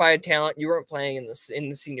solidified talent, you weren't playing in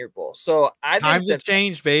the Senior Bowl. So I think times have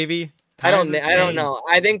changed, baby. I don't know.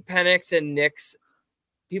 I think Penix and Nix,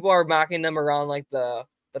 people are mocking them around like the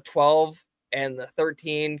 12 and the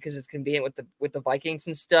 13 because it's convenient with the Vikings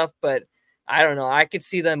and stuff, but I don't know. I could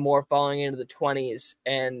see them more falling into the 20s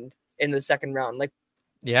and in the second round. Like,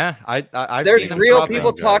 yeah, I've there's seen real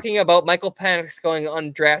people talking about Michael Penix going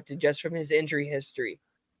undrafted just from his injury history.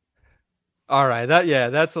 All right,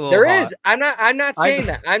 that's a little. There hot. is. I'm not saying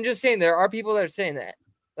that. I'm just saying there are people that are saying that.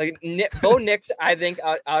 Like Bo Nix, I think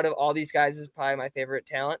out of all these guys is probably my favorite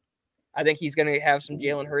talent. I think he's going to have some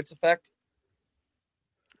Jalen Hurts effect.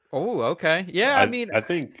 Oh, okay. Yeah,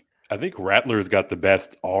 I think Rattler's got the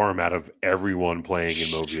best arm out of everyone playing in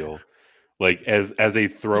Mobile. Like as a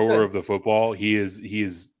thrower of the football, he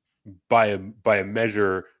is by a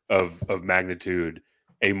measure of magnitude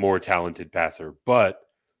a more talented passer, but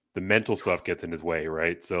the mental stuff gets in his way,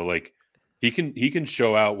 right? So like he can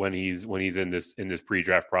show out when he's in this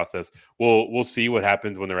pre-draft process. We'll see what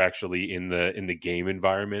happens when they're actually in the game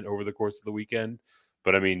environment over the course of the weekend.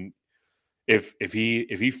 But I mean, if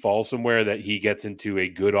he falls somewhere that he gets into a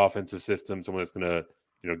good offensive system, someone that's gonna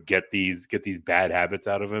get these bad habits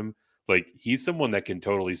out of him, like he's someone that can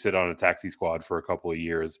totally sit on a taxi squad for a couple of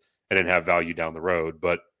years and then have value down the road.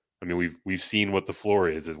 But I mean, we've seen what the floor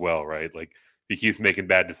is as well, right? Like if he keeps making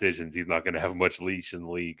bad decisions, he's not going to have much leash in the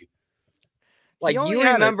league. Like you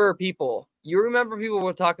remember people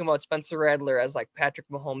were talking about Spencer Rattler as like Patrick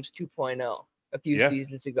Mahomes 2.0 a few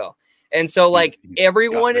seasons ago. And so like he's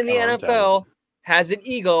everyone in the NFL has an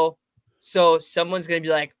ego. So someone's going to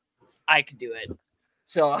be like, I could do it.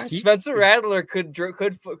 So Spencer Rattler could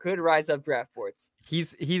rise up draft boards.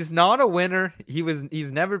 He's not a winner.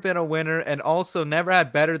 He's never been a winner, and also never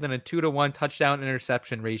had better than a 2-to-1 touchdown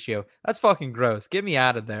interception ratio. That's fucking gross. Get me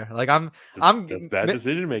out of there. Like that's bad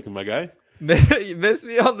decision making, my guy. Miss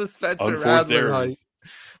me on the Spencer Rattler.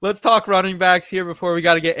 Let's talk running backs here before we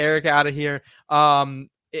got to get Eric out of here.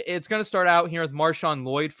 It's going to start out here with Marshawn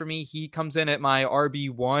Lloyd for me. He comes in at my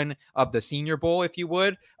RB1 of the Senior Bowl, if you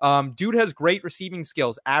would. Dude has great receiving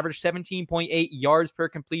skills, averaged 17.8 yards per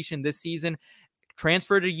completion this season.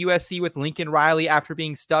 Transferred to USC with Lincoln Riley after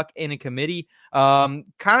being stuck in a committee. Kind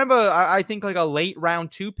of I think like a late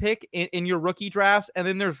round 2 pick in your rookie drafts. And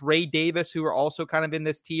then there's Ray Davis, who are also kind of in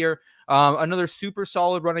this tier. Another super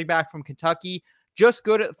solid running back from Kentucky. Just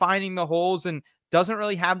good at finding the holes and doesn't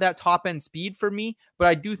really have that top end speed for me, but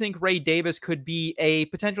I do think Ray Davis could be a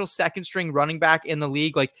potential second string running back in the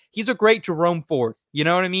league. Like, he's a great Jerome Ford. You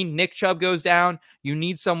know what I mean? Nick Chubb goes down. You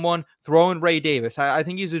need someone, throw in Ray Davis. I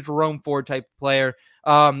think he's a Jerome Ford type player.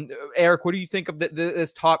 Eric, what do you think of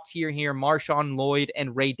this top tier here? Marshawn Lloyd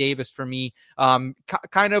and Ray Davis for me, kind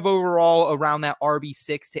of overall around that RB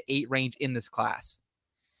 6 to 8 range in this class.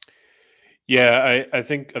 Yeah, I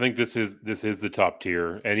think this is the top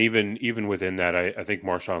tier, and even within that, I think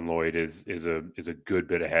Marshawn Lloyd is a good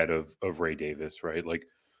bit ahead of Ray Davis, right? Like,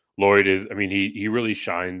 Lloyd is, I mean, he really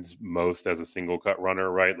shines most as a single cut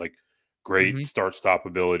runner, right? Like, great start stop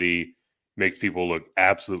ability, makes people look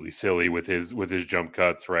absolutely silly with his jump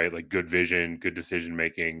cuts, right? Like, good vision, good decision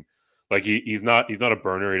making. Like, he's not a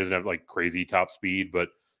burner. He doesn't have like crazy top speed, but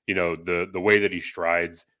the way that he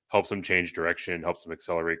strides helps him change direction, helps him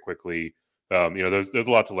accelerate quickly. There's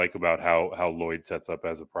a lot to like about how Lloyd sets up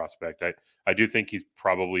as a prospect. I do think he's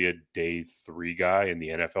probably a day 3 guy in the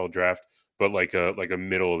NFL draft, but like a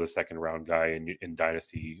middle of the second round guy in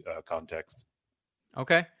dynasty context.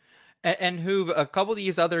 Okay. And who a couple of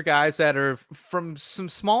these other guys that are from some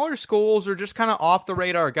smaller schools or just kind of off the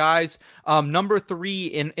radar guys. Number 3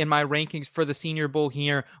 in my rankings for the Senior Bowl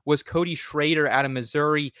here was Cody Schrader out of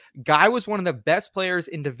Missouri. Guy was one of the best players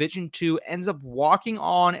in Division II, ends up walking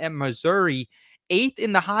on at Missouri, 8th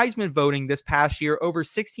in the Heisman voting this past year, over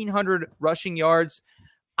 1,600 rushing yards.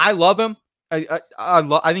 I love him.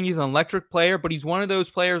 I think he's an electric player, but he's one of those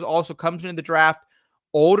players also comes into the draft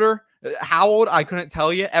older. How old? I couldn't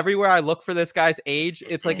tell you. Everywhere I look for this guy's age,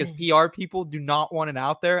 it's like his PR people do not want it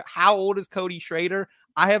out there. How old is Cody Schrader?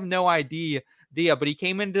 I have no idea, but he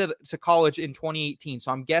came into college in 2018.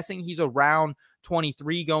 So I'm guessing he's around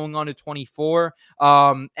 23 going on to 24,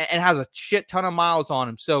 and has a shit ton of miles on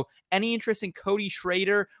him. So any interest in Cody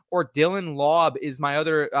Schrader or Dylan Laub is my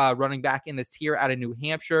other running back in this tier out of New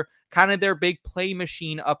Hampshire, kind of their big play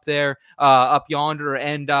machine up there, up yonder,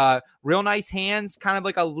 and real nice hands, kind of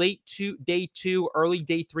like a late day 2, early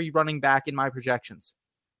day 3 running back in my projections.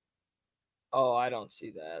 Oh, I don't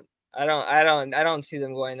see that. I don't see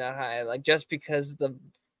them going that high. Like, just because of the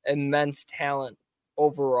immense talent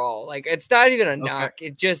overall. Like, it's not even a knock.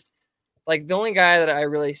 It just, like, the only guy that I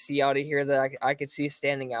really see out of here that I could see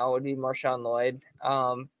standing out would be Marshawn Lloyd.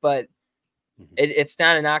 But it's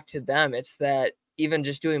not a knock to them. It's that even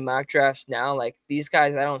just doing mock drafts now, like, these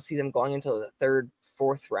guys, I don't see them going until the 3rd,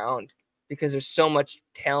 4th round, because there's so much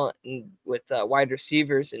talent with wide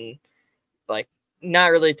receivers and, like,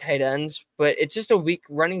 not really tight ends, but it's just a weak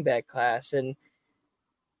running back class. And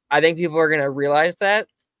I think people are going to realize that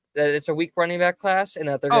it's a weak running back class, and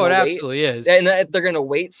that they're going to wait. Absolutely is. And that they're going to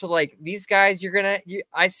wait. So, like, these guys,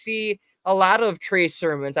 I see a lot of Trey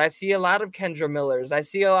Sermons. I see a lot of Kendra Millers. I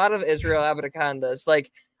see a lot of Israel Abedakandas.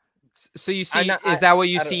 Like, so you see, is that what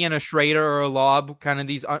you see in a Schrader or a Laub, kind of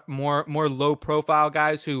these more low profile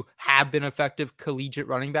guys who have been effective collegiate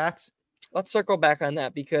running backs? Let's circle back on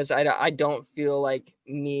that, because I don't feel like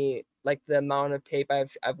the amount of tape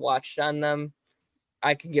I've watched on them,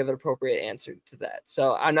 I can give an appropriate answer to that.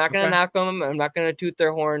 So I'm not going to knock them. I'm not going to toot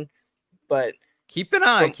their horn, but keep an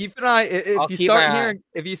eye. If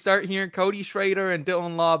you start hearing Cody Schrader and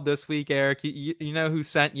Dylan Laub this week, Eric, you know who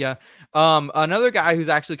sent you. Another guy who's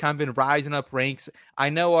actually kind of been rising up ranks. I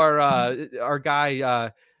know our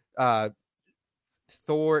guy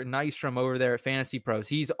Thor Nystrom over there at Fantasy Pros.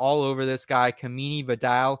 He's all over this guy, Kamini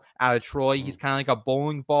Vidal out of Troy. He's kind of like a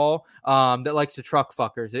bowling ball that likes to truck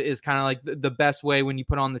fuckers. It is kind of like the best way when you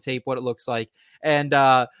put on the tape what it looks like. And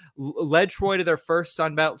led Troy to their first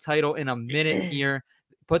Sun Belt title in a minute here.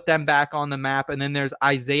 Put them back on the map. And then there's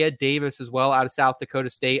Isaiah Davis as well out of South Dakota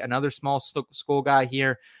State, another small school guy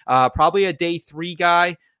here. Probably a day 3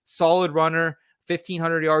 guy, solid runner.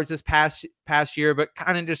 1,500 yards this past year, but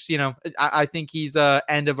kind of just, I think he's a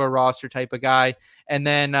end of a roster type of guy. And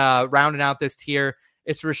then rounding out this tier,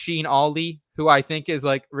 it's Rasheen Ali, who I think is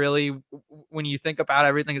like really, when you think about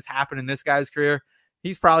everything that's happened in this guy's career,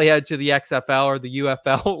 he's probably headed to the XFL or the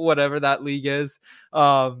UFL, whatever that league is.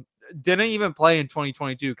 Didn't even play in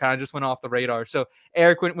 2022, kind of just went off the radar. So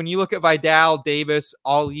Eric, when you look at Vidal, Davis,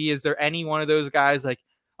 Ali, is there any one of those guys like,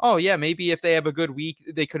 oh yeah, maybe if they have a good week,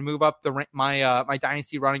 they could move up my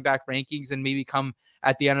dynasty running back rankings and maybe come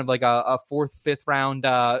at the end of like a 4th, 5th round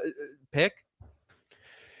pick?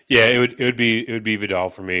 Yeah, it would be Vidal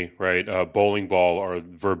for me, right? Bowling ball are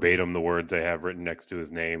verbatim the words I have written next to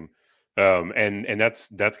his name, and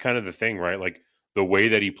that's kind of the thing, right? Like, the way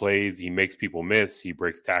that he plays, he makes people miss, he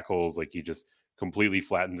breaks tackles, like he just completely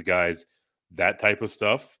flattens guys. That type of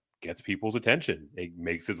stuff gets people's attention. It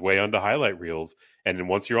makes its way onto highlight reels. And then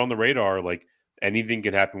once you're on the radar, like, anything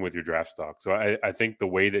can happen with your draft stock. So I think the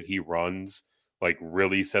way that he runs like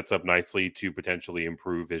really sets up nicely to potentially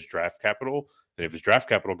improve his draft capital. And if his draft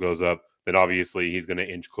capital goes up, then obviously he's going to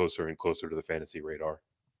inch closer and closer to the fantasy radar.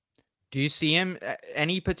 Do you see him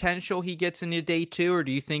any potential he gets into day 2, or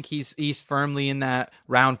do you think he's firmly in that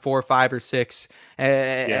round 4, 5, or 6?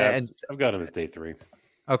 I've got him as day 3.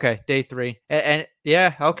 Okay, day 3, and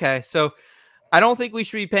yeah, okay. So I don't think we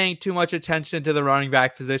should be paying too much attention to the running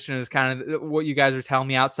back position. Is kind of what you guys are telling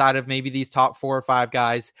me. Outside of maybe these top 4 or 5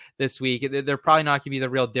 guys this week, they're probably not going to be the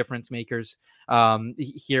real difference makers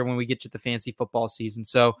here when we get to the fantasy football season.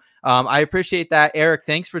 So I appreciate that, Eric.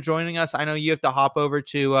 Thanks for joining us. I know you have to hop over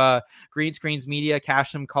to Green Screens Media,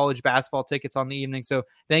 cash some college basketball tickets on the evening. So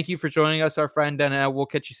thank you for joining us, our friend, and we'll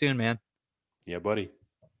catch you soon, man. Yeah, buddy.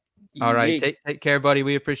 All right, take care, buddy.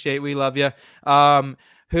 We appreciate it. We love you.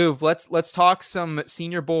 Hoove, let's talk some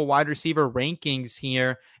Senior Bowl wide receiver rankings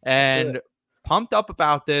here, and pumped up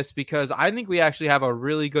about this because I think we actually have a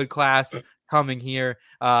really good class coming here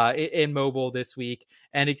in mobile this week.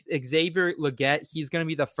 And Xavier Legette, he's going to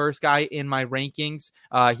be the first guy in my rankings.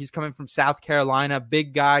 He's coming from South Carolina,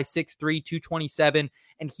 big guy, 6'3", 227.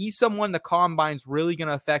 And he's someone the combine's really going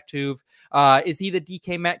to affect. Hoove. Is he the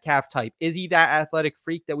DK Metcalf type? Is he that athletic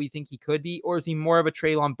freak that we think he could be? Or is he more of a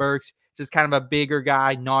Treylon Burks, just kind of a bigger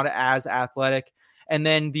guy, not as athletic? And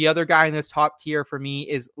then the other guy in this top tier for me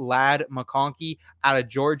is Ladd McConkey out of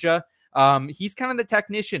Georgia. He's kind of the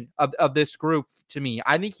technician of this group to me.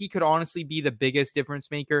 I think he could honestly be the biggest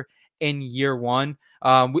difference maker in year 1.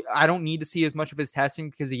 I don't need to see as much of his testing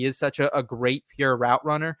because he is such a great pure route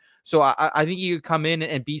runner. So I think he could come in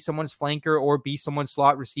and be someone's flanker or be someone's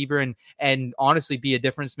slot receiver and honestly be a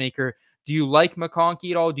difference maker. Do you like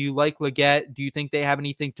McConkey at all? Do you like Legette? Do you think they have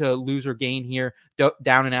anything to lose or gain here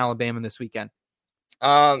down in Alabama this weekend?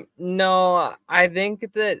 No, I think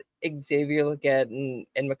that Xavier Legette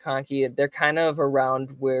and McConkey, they're kind of around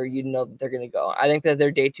where you know that they're going to go. I think that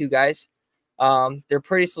they're day 2 guys. They're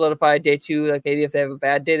pretty solidified day 2. Like maybe if they have a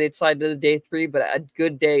bad day, they'd slide to the day 3, but a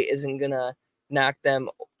good day isn't going to knock them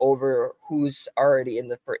over who's already in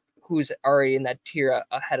that tier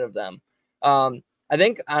ahead of them. I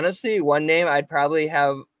think honestly, one name I'd probably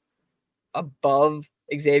have above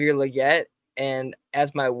Xavier Legette and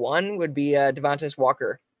as my 1 would be Devontae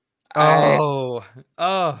Walker.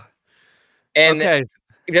 And okay.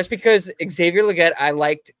 Just because Xavier Legette, I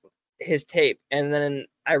liked his tape, and then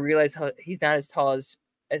I realized how he's not as tall as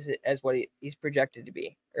what he's projected to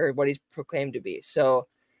be or what he's proclaimed to be. So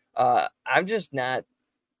I'm just not.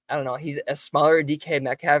 I don't know. He's a smaller DK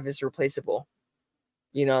Metcalf is replaceable.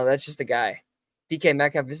 You know, that's just a guy. DK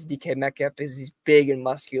Metcalf is DK Metcalf because he's big and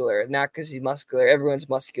muscular, not because he's muscular. Everyone's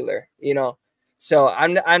muscular, you know. So I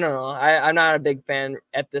don't know. I'm not a big fan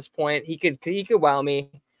at this point. He could wow me.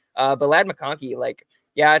 But Ladd McConkey, like,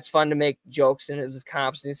 yeah, it's fun to make jokes and his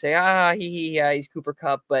comps and say, he's Cooper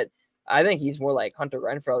Kupp, but I think he's more like Hunter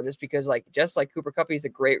Renfrow just because just like Cooper Kupp, he's a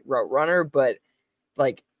great route runner, but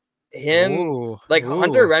like him,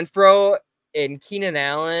 Hunter Renfrow and Keenan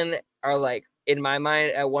Allen are like, in my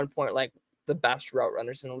mind, at one point, like the best route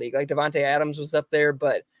runners in the league. Like Devontae Adams was up there,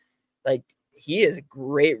 but like he is a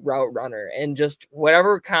great route runner, and just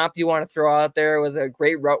whatever comp you want to throw out there with a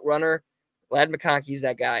great route runner, Ladd McConkey's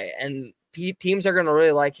that guy, and teams are going to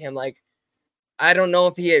really like him. Like, I don't know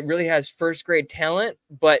if he really has first grade talent,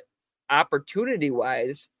 but opportunity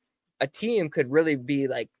wise, a team could really be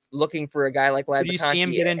like looking for a guy like Ladd McConkey. Could you see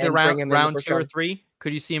him get into round 2 or 3?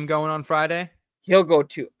 Could you see him going on Friday? He'll go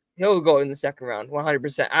 2. He'll go in the second round,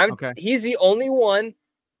 100%. Okay. He's the only one.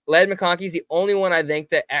 Ladd McConkey's the only one I think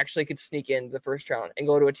that actually could sneak into the first round and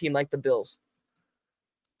go to a team like the Bills.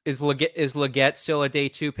 Is Legette still a day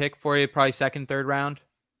 2 pick for you? Probably second, third round.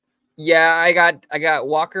 Yeah, I got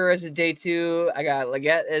Walker as a day 2. I got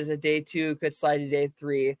Legette as a day 2. Could slide to day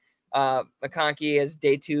 3. McConkey as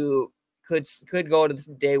day 2. Could go to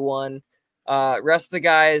day 1. Rest of the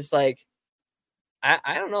guys, like,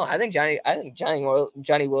 I don't know. I think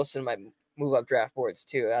Johnny Wilson might move up draft boards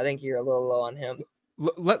too. I think you're a little low on him.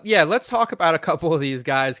 Let's talk about a couple of these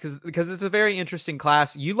guys because it's a very interesting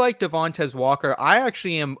class. You like Devontae Walker. I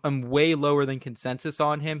actually am way lower than consensus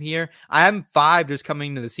on him here. I am 5 just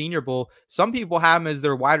coming to the Senior Bowl. Some people have him as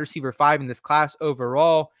their wide receiver 5 in this class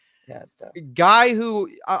overall. Yeah, it's tough. Guy who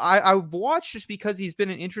I've watched just because he's been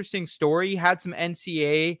an interesting story. He had some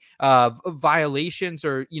NCAA violations,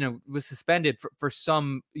 or was suspended for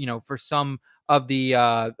some of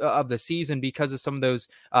the season because of some of those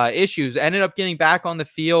issues. Ended up getting back on the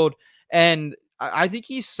field, and I think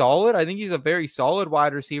he's solid. I think he's a very solid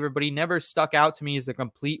wide receiver, but he never stuck out to me as a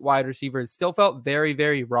complete wide receiver. It still felt very,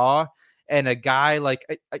 very raw. and a guy like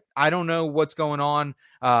I don't know what's going on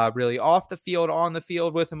really off the field, on the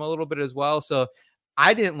field with him a little bit as well. So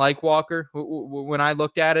I didn't like Walker when I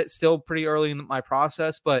looked at it. Still pretty early in my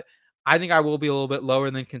process, but I think I will be a little bit lower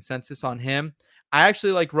than consensus on him. I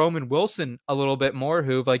actually like Roman Wilson a little bit more.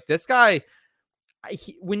 Who like this guy?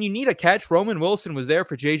 When you need a catch, Roman Wilson was there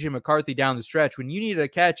for JJ McCarthy down the stretch. When you needed a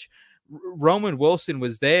catch, Roman Wilson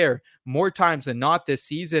was there more times than not this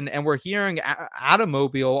season. And we're hearing out of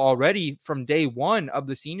Mobile already from day one of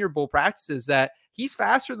the Senior Bowl practices that he's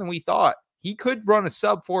faster than we thought. He could run a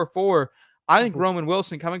sub 4.4. I think Roman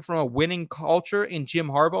Wilson, coming from a winning culture in Jim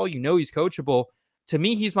Harbaugh, he's coachable. To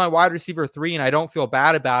me, he's my wide receiver 3, and I don't feel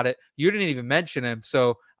bad about it. You didn't even mention him.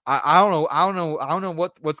 So I don't know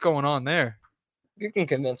what's going on there. You can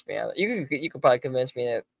convince me. You could probably convince me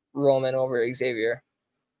that Roman over Xavier.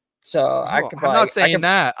 So I could. I'm not saying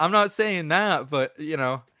that. I'm not saying that, but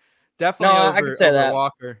definitely over, I could say that.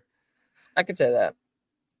 Walker. I could say that.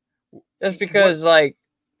 Just because, like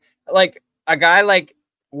a guy like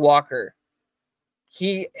Walker,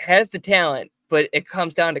 he has the talent, but it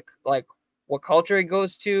comes down to like what culture he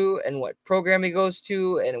goes to and what program he goes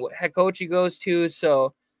to and what head coach he goes to.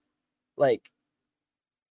 So,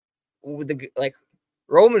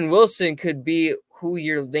 Roman Wilson could be who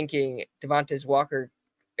you're thinking Devontae Walker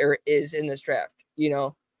is in this draft,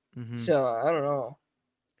 Mm-hmm. So I don't know.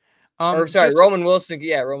 Roman Wilson.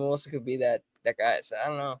 Yeah, Roman Wilson could be that guy. So I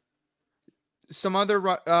don't know. Some other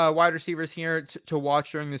wide receivers here to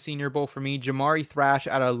watch during the Senior Bowl for me. Jamari Thrash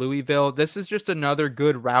out of Louisville. This is just another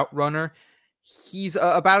good route runner. He's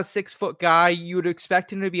about a 6-foot guy. You would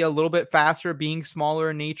expect him to be a little bit faster, being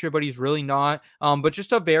smaller in nature, but he's really not. But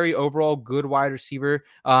just a very overall good wide receiver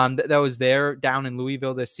that was there down in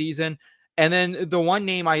Louisville this season. And then the one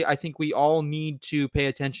name I think we all need to pay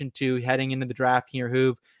attention to heading into the draft here,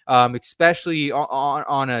 Hoove, especially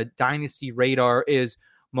on a dynasty radar, is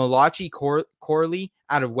Malachi Corley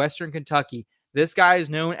out of Western Kentucky. This guy is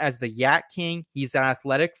known as the Yak King. He's an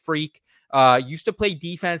athletic freak. Used to play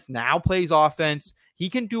defense, now plays offense. He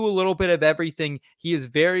can do a little bit of everything. He is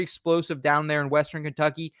very explosive down there in Western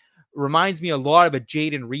Kentucky. Reminds me a lot of a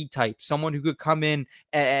Jaden Reed type, someone who could come in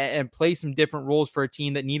and play some different roles for a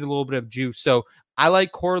team that need a little bit of juice. So I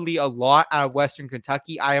like Corley a lot out of Western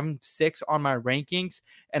Kentucky. I am 6 on my rankings,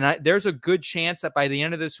 and there's a good chance that by the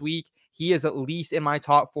end of this week, he is at least in my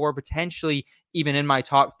top 4, potentially even in my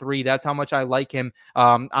top 3. That's how much I like him.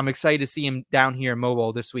 I'm excited to see him down here in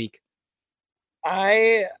Mobile this week.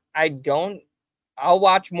 I'll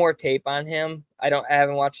watch more tape on him. I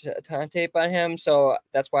haven't watched a ton of tape on him, so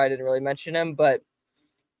that's why I didn't really mention him. But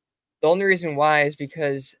the only reason why is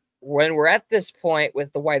because when we're at this point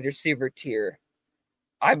with the wide receiver tier,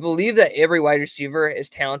 I believe that every wide receiver is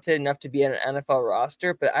talented enough to be on an NFL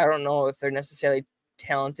roster, but I don't know if they're necessarily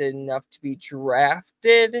talented enough to be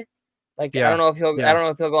drafted. I don't know if he'll go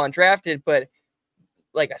undrafted, but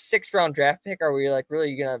like a 6th-round draft pick, are we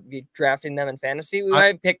really gonna be drafting them in fantasy? We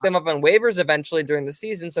might pick them up on waivers eventually during the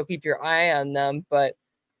season, so keep your eye on them. But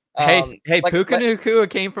Puka Nacua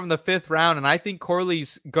came from the 5th round, and I think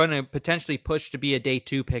Corley's gonna potentially push to be a day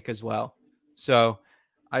 2 pick as well. So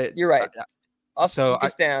you're right. I'll stand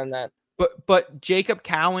on that. But Jacob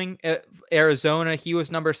Cowing, Arizona, he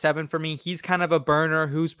was number 7 for me. He's kind of a burner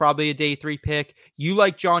who's probably a day 3 pick. You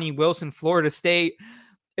like Johnny Wilson, Florida State.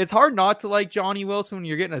 It's hard not to like Johnny Wilson when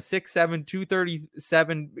you're getting a 6'7",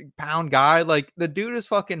 237-pound guy. Like, the dude is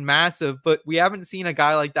fucking massive, but we haven't seen a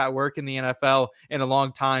guy like that work in the NFL in a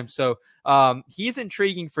long time. So he's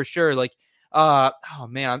intriguing for sure.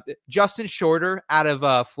 Justin Shorter out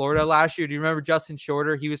of Florida last year. Do you remember Justin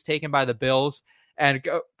Shorter? He was taken by the Bills. And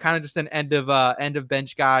kind of just an end of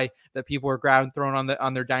bench guy that people were grabbing, throwing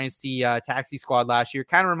on their dynasty taxi squad last year.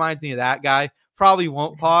 Kind of reminds me of that guy. Probably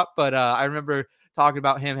won't pop, but I remember talking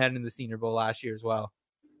about him heading to the Senior Bowl last year as well.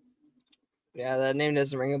 Yeah, that name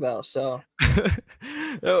doesn't ring a bell. So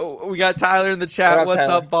we got Tyler in the chat. What's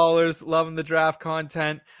up, ballers? Loving the draft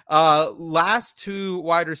content. Last 2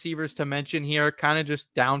 wide receivers to mention here, kind of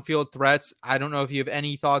just downfield threats. I don't know if you have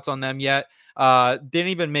any thoughts on them yet. Didn't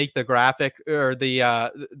even make the graphic or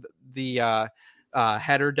the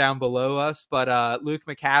header down below us, but Luke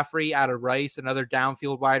McCaffrey out of Rice, another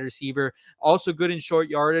downfield wide receiver, also good in short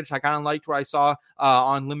yardage. I kind of liked what I saw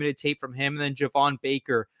on limited tape from him. And then Javon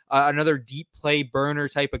Baker, another deep play burner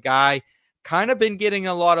type of guy, kind of been getting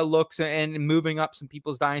a lot of looks and moving up some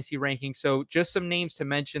people's dynasty rankings. So just some names to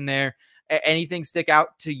mention there. Anything stick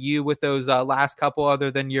out to you with those last couple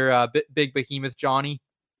other than your big behemoth Johnny?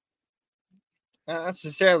 Not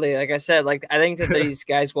necessarily. Like I said, I think that these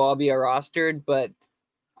guys will all be rostered, but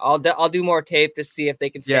I'll do more tape to see if they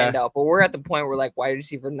can stand out. But we're at the point where like wide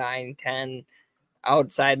receiver 9, 10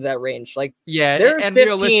 outside of that range. Like there's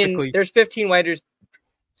 15. There's 15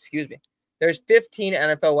 There's 15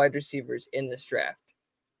 NFL wide receivers in this draft,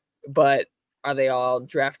 but are they all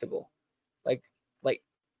draftable? Like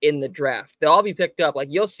in the draft, they'll all be picked up. Like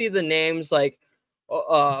you'll see the names like,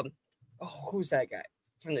 who's that guy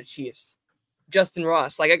from the Chiefs? Justin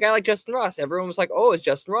Ross. Like a guy like Justin Ross, everyone was like, oh, is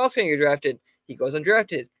Justin Ross going to get drafted? He goes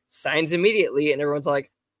undrafted, signs immediately, and everyone's like,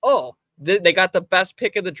 oh, they got the best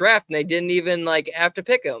pick of the draft, and they didn't even like have to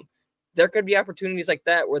pick him. There could be opportunities like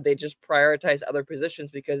that where they just prioritize other positions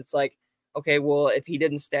because it's like, okay, well, if he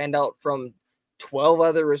didn't stand out from 12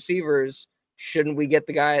 other receivers, shouldn't we get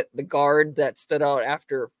the guard that stood out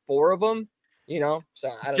after 4 of them? You know,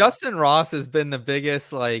 so Justin Ross has been the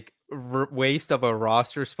biggest like waste of a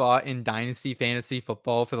roster spot in Dynasty fantasy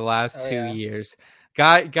football for the last 2 years.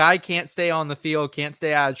 Guy can't stay on the field, can't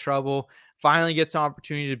stay out of trouble. Finally gets an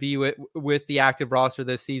opportunity to be with the active roster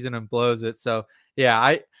this season and blows it. So yeah,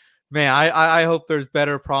 I hope there's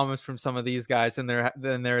better promise from some of these guys than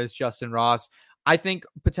there is Justin Ross. I think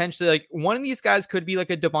potentially like one of these guys could be like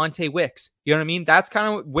a Devontae Wicks. You know what I mean? That's kind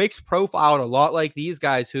of Wicks profiled a lot like these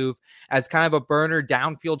guys who've as kind of a burner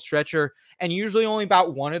downfield stretcher. And usually only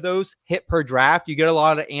about one of those hit per draft. You get a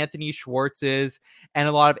lot of Anthony Schwartz's and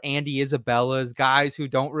a lot of Andy Isabella's, guys who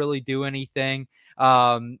don't really do anything.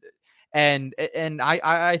 And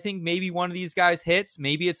I think maybe one of these guys hits.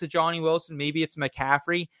 Maybe it's a Johnny Wilson. Maybe it's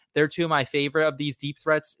McCaffrey. They're two of my favorite of these deep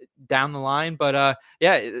threats down the line. But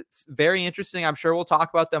yeah, it's very interesting. I'm sure we'll talk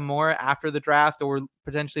about them more after the draft or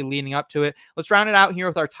potentially leading up to it. Let's round it out here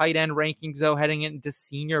with our tight end rankings, though, heading into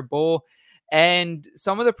Senior Bowl. And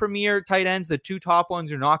some of the premier tight ends, the 2 top ones,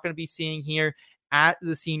 you're not going to be seeing here at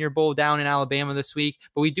the Senior Bowl down in Alabama this week.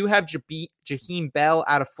 But we do have Jaheim Bell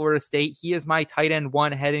out of Florida State. He is my tight end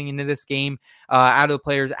 1 heading into this game out of the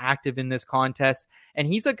players active in this contest. And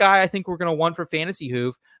he's a guy I think we're going to want for fantasy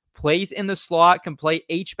hoove. Plays in the slot, can play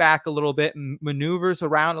H-back a little bit, maneuvers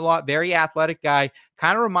around a lot, very athletic guy.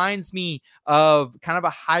 Kind of reminds me of kind of a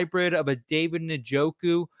hybrid of a David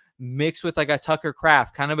Njoku mixed with like a Tucker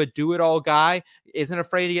Kraft, kind of a do-it-all guy, isn't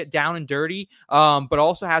afraid to get down and dirty, but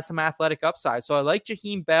also has some athletic upside. So I like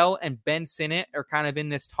Jaheim Bell, and Ben Sinnott are kind of in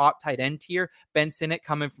this top tight end tier. Ben Sinnott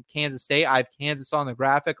coming from Kansas State. I have Kansas on the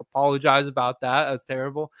graphic. Apologize about that. That's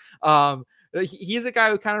terrible. He's a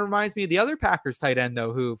guy who kind of reminds me of the other Packers tight end,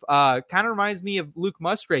 though, who kind of reminds me of Luke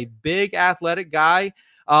Musgrave, big athletic guy,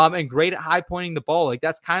 and great at high pointing the ball. Like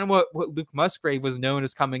that's kind of what Luke Musgrave was known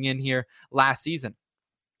as coming in here last season.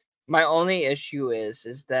 My only issue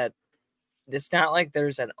is that it's not like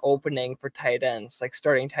there's an opening for tight ends, like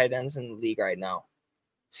starting tight ends in the league right now.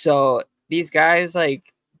 So these guys,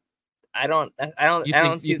 like, I don't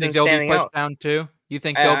see them standing be pushed out. Down too? You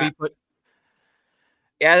think they'll be put?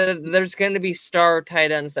 Yeah, there's going to be star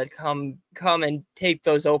tight ends that come and take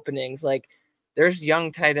those openings. Like, there's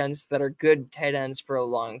young tight ends that are good tight ends for a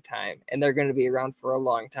long time, and they're going to be around for a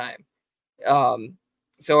long time.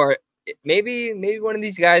 Maybe one of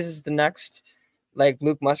these guys is the next, like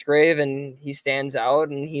Luke Musgrave, and he stands out,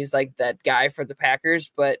 and he's like that guy for the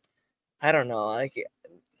Packers. But I don't know. Like,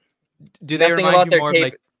 do they remind you more of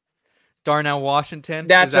like Darnell Washington?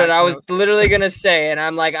 That's what I was literally gonna say, and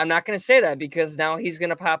I'm like, I'm not gonna say that because now he's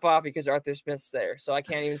gonna pop off because Arthur Smith's there, so I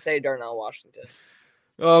can't even say Darnell Washington.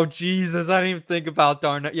 Oh Jesus, I didn't even think about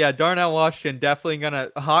Darnell. Yeah, Darnell Washington definitely gonna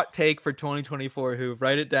hot take for 2024. Who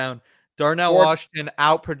write it down? Darnell Washington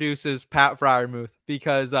outproduces Pat Freiermuth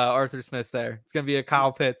because Arthur Smith's there. It's going to be a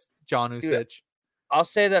Kyle Pitts, John Usich. I'll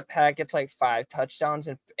say that Pat gets like 5 touchdowns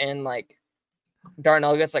and like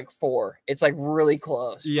Darnell gets like 4. It's like really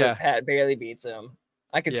close. Yeah. Pat barely beats him.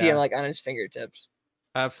 I could see him like on his fingertips.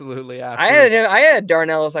 Absolutely. I had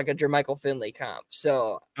Darnell as like a Jermichael Finley comp.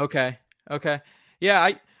 So. Okay.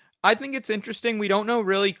 Yeah. I think it's interesting. We don't know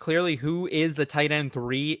really clearly who is the tight end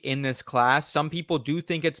 3 in this class. Some people do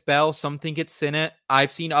think it's Bell. Some think it's Sinnott.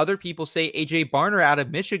 I've seen other people say AJ Barner out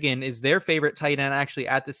of Michigan is their favorite tight end actually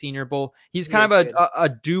at the Senior Bowl. He's kind of a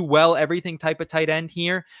do well everything type of tight end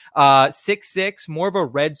here. 6'6", more of a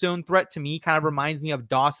red zone threat to me. Kind of reminds me of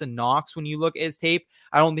Dawson Knox when you look at his tape.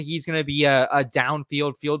 I don't think he's going to be a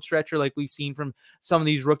downfield field stretcher like we've seen from some of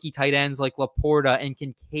these rookie tight ends like Laporta and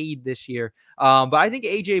Kincaid this year. But I think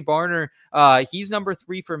AJ Barner, he's number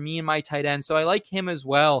 3 for me in my tight end, so I like him as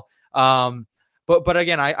well. But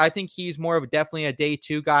again, I think he's more of definitely a day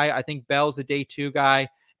 2 guy. I think Bell's a day 2 guy,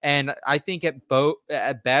 and I think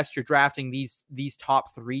at best you're drafting these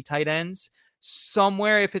top 3 tight ends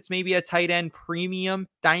somewhere, if it's maybe a tight end premium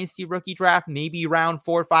dynasty rookie draft, maybe round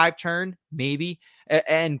 4 or 5 turn, maybe,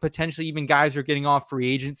 and potentially even guys are getting off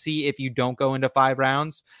free agency if you don't go into 5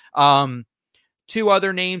 rounds. 2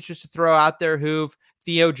 other names just to throw out there, Hoove.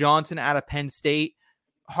 Theo Johnson out of Penn State.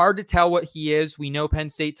 Hard to tell what he is. We know Penn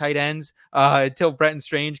State tight ends until Brenton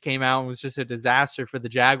Strange came out and was just a disaster for the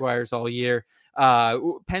Jaguars all year.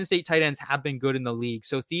 Penn State tight ends have been good in the league.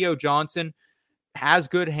 So Theo Johnson has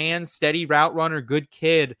good hands, steady route runner, good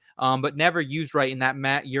kid, but never used right in that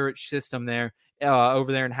Matt Urich system there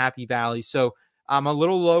over there in Happy Valley. So I'm a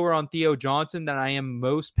little lower on Theo Johnson than I am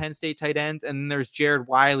most Penn State tight ends. And then there's Jared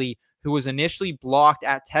Wiley, who was initially blocked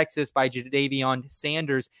at Texas by Jadavion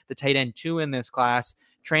Sanders, the tight end 2 in this class,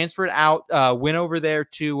 transferred out, went over there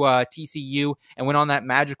to TCU and went on that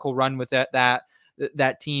magical run with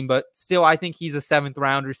that team. But still, I think he's a 7th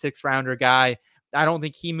rounder, 6th rounder guy. I don't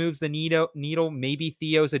think he moves the needle. Maybe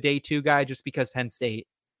Theo's a day 2 guy just because Penn State.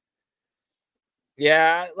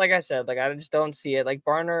 Yeah, like I said, like I just don't see it. Like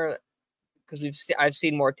Barner, because I've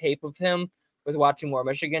seen more tape of him with watching more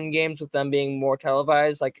Michigan games with them being more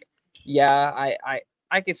televised. Like, yeah,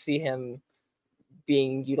 I could see him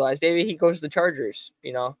being utilized. Maybe he goes to the Chargers,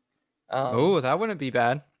 you know. That wouldn't be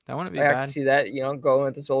bad. That wouldn't be bad. I could see that, you know, going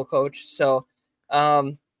with this old coach. So,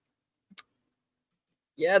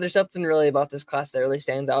 yeah, there's nothing really about this class that really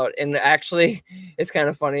stands out. And actually, it's kind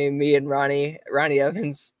of funny. Me and Ronnie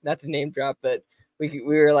Evans, not to name drop, but we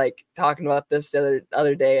were like talking about this the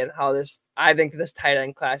other day and how I think this tight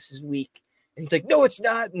end class is weak. And he's like, no, it's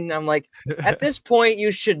not. And I'm like, at this point,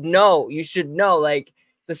 you should know. Like,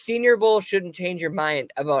 the Senior Bowl shouldn't change your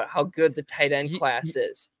mind about how good the tight end class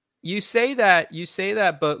is. You say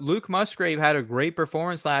that, but Luke Musgrave had a great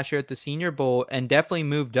performance last year at the Senior Bowl and definitely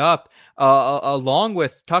moved up along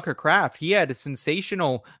with Tucker Kraft. He had a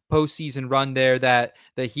sensational postseason run there that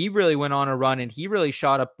he really went on a run and he really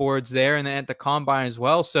shot up boards there and then at the combine as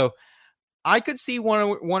well. So I could see one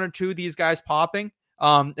or two of these guys popping.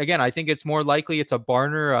 Again, I think it's more likely it's a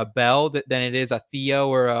Barner or a Bell than it is a Theo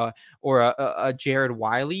or a Jared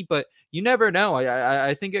Wiley, but you never know.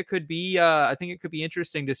 I think it could be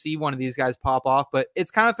interesting to see one of these guys pop off, but it's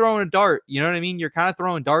kind of throwing a dart. You know what I mean? You're kind of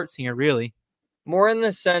throwing darts here, really. More in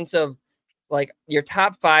the sense of like your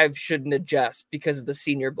top 5 shouldn't adjust because of the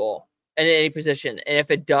Senior Bowl in any position. And if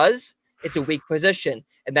it does, it's a weak position.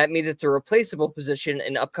 And that means it's a replaceable position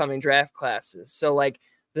in upcoming draft classes. So like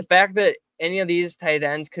the fact that any of these tight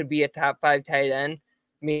ends could be a top 5 tight end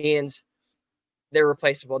means they're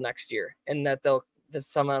replaceable next year and that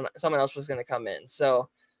someone else was going to come in. So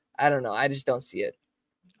I don't know. I just don't see it.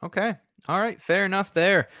 Okay. All right. Fair enough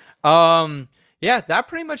there. Yeah, that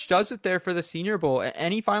pretty much does it there for the Senior Bowl.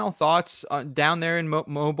 Any final thoughts down there in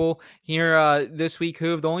Mobile here this week,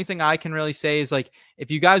 Hoove? The only thing I can really say is, like, if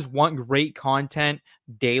you guys want great content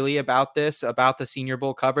daily about the Senior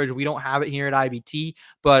Bowl coverage, we don't have it here at IBT,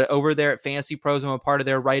 but over there at Fantasy Pros, I'm a part of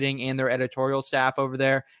their writing and their editorial staff over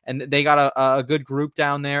there, and they got a good group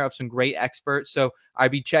down there of some great experts. So I'd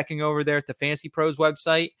be checking over there at the Fantasy Pros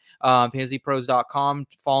website, fantasypros.com,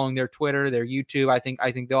 following their Twitter, their YouTube. I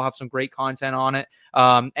think they'll have some great content on it.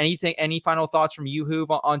 Any final thoughts from you,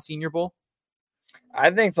 Hoove, on Senior Bowl? I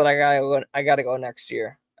think that I gotta go next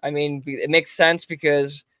year. I mean, it makes sense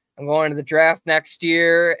because I'm going to the draft next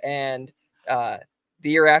year, and the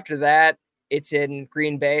year after that, it's in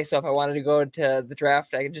Green Bay. So if I wanted to go to the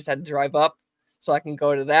draft, I just had to drive up. So I can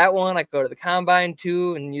go to that one. I can go to the combine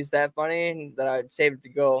too and use that money that I'd save to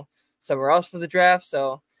go somewhere else for the draft.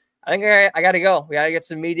 So I think I got to go. We got to get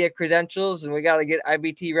some media credentials, and we got to get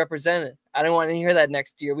IBT represented. I don't want to hear that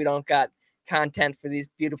next year we don't got content for these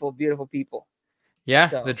beautiful, beautiful people. Yeah,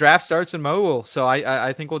 so the draft starts in Mobile, so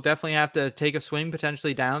I think we'll definitely have to take a swing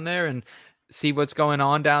potentially down there and see what's going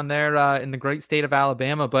on down there in the great state of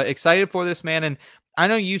Alabama. But excited for this, man. And I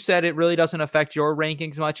know you said it really doesn't affect your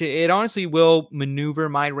rankings much. It honestly will maneuver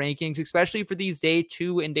my rankings, especially for these day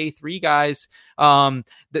 2 and day 3 guys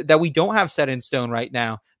that we don't have set in stone right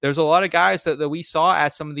now. There's a lot of guys that we saw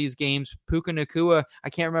at some of these games. Puka Nacua, I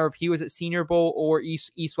can't remember if he was at Senior Bowl or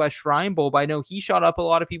East-West Shrine Bowl, but I know he shot up a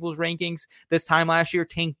lot of people's rankings this time last year.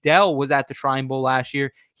 Tank Dell was at the Shrine Bowl last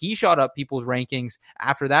year. He shot up people's rankings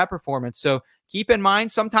after that performance. So keep in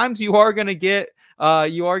mind, sometimes you are going to get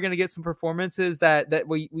some performances that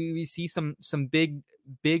we see some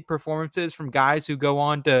big performances from guys who go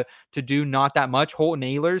on to do not that much. Holton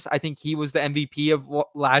Ahlers, I think he was the MVP of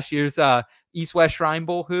last year's East-West Shrine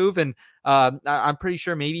Bowl, Hoove, and I'm pretty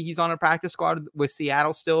sure maybe he's on a practice squad with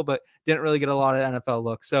Seattle still, but didn't really get a lot of NFL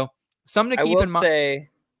looks. So something to keep in mind.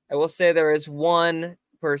 I will say there is one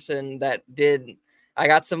person that I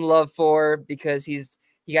got some love for because he's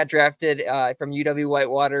He got drafted from UW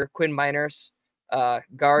Whitewater. Quinn Miners,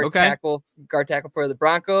 guard tackle for the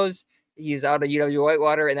Broncos. He's out of UW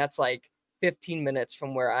Whitewater, and that's like 15 minutes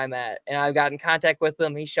from where I'm at. And I've got in contact with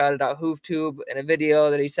him. He shouted out HoofTube in a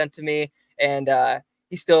video that he sent to me, and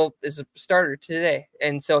he still is a starter today.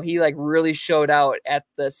 And so he like really showed out at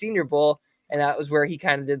the Senior Bowl, and that was where he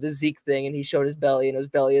kind of did the Zeke thing, and he showed his belly, and it was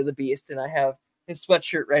belly of the beast. And I have his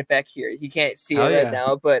sweatshirt right back here. You can't see it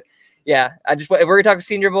now, but yeah, if we're gonna talk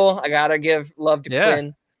Senior Bowl, I gotta give love to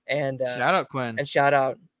Quinn, and shout out Quinn, and shout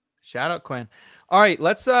out Quinn. All right,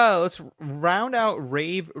 let's round out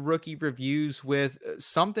rave rookie reviews with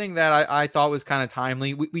something that I thought was kind of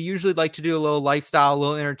timely. We usually like to do a little lifestyle, a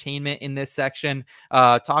little entertainment in this section,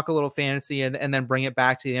 talk a little fantasy, and then bring it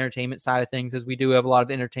back to the entertainment side of things, as we do have a lot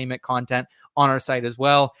of entertainment content on our site as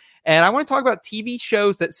well. And I want to talk about TV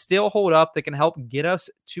shows that still hold up, that can help get us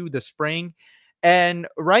to the spring. And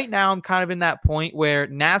right now I'm kind of in that point where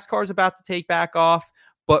NASCAR is about to take back off,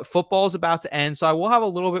 but football is about to end. So I will have a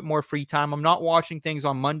little bit more free time. I'm not watching things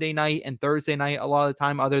on Monday night and Thursday night a lot of the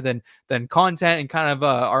time, other than content and kind of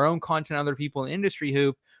our own content, other people in industry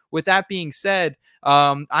hoop. With that being said,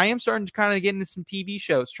 I am starting to kind of get into some TV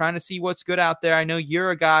shows, trying to see what's good out there. I know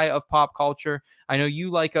you're a guy of pop culture. I know you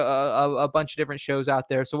like a bunch of different shows out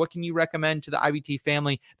there. So what can you recommend to the IBT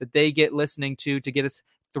family that they get listening to get us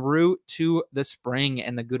through to the spring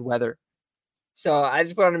and the good weather? So I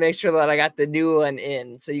just wanted to make sure that I got the new one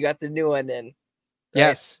in. So you got the new one in.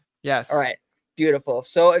 Right? Yes. All right. Beautiful.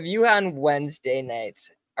 So if you on Wednesday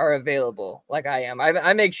nights are available, like I am,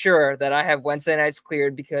 I make sure that I have Wednesday nights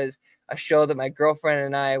cleared, because a show that my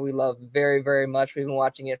girlfriend and we love very, very much. We've been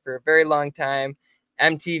watching it for a very long time.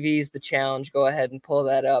 MTV's The Challenge. Go ahead and pull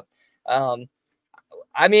that up.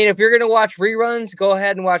 I mean, if you're going to watch reruns, go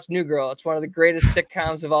ahead and watch New Girl. It's one of the greatest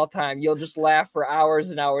sitcoms of all time. You'll just laugh for hours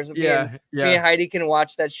and hours. Me and Heidi can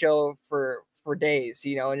watch that show for days,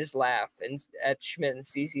 and just laugh at Schmidt and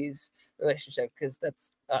Cece's relationship, because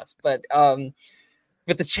that's us. But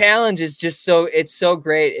The Challenge is just it's so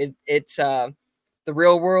great. It's The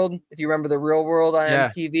Real World. If you remember The Real World on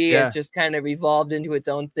MTV, it just kind of evolved into its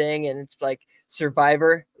own thing, and it's like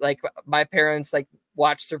Survivor. Like my parents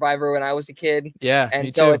watched Survivor when I was a kid. Yeah.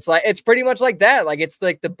 And so it's pretty much like that. Like it's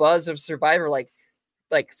like the buzz of Survivor, like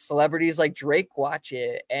celebrities like Drake watch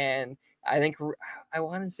it. And I think I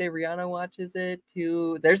want to say Rihanna watches it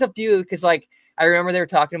too. There's a few, because I remember they were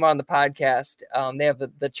talking about on the podcast. They have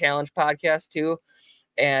the Challenge podcast too.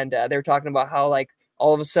 And they were talking about how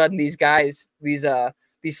all of a sudden these guys,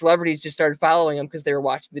 these celebrities just started following them because they were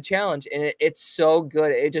watching The Challenge, and it's so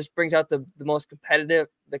good. It just brings out the most competitive,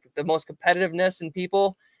 the most competitiveness in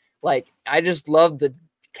people. I just love the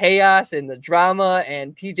chaos and the drama.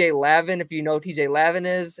 And TJ Lavin, if you know TJ Lavin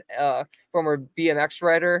is, former BMX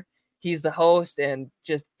rider, he's the host, and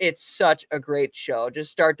just it's such a great show,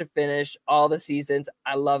 just start to finish, all the seasons.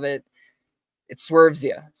 I love it. It swerves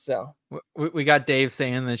you. So we got Dave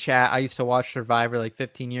saying in the chat, I used to watch Survivor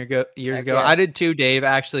 15 years ago. Yeah. I did too, Dave,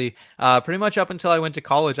 actually. Pretty much up until I went to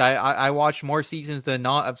college, I watched more seasons than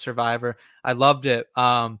not of Survivor. I loved it.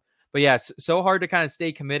 But yeah, it's so hard to kind of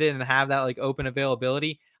stay committed and have that open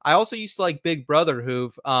availability. I also used to like Big Brother,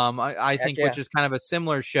 I think, which is kind of a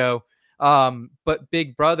similar show. But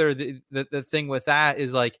Big Brother, the thing with that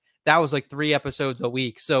is that was 3 episodes a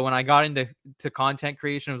week. So when I got into content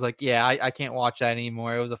creation, I was I can't watch that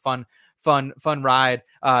anymore. It was a fun ride.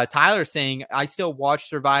 Tyler saying, I still watch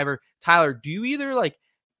Survivor. Tyler, do you either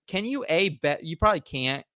can you bet? You probably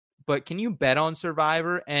can't, but can you bet on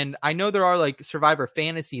Survivor? And I know there are Survivor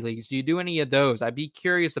fantasy leagues. Do you do any of those? I'd be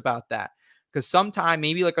curious about that, because sometime,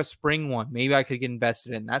 maybe a spring one, maybe I could get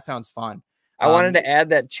invested in. That sounds fun. I wanted to add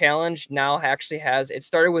that Challenge now actually it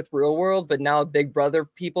started with Real World, but now Big Brother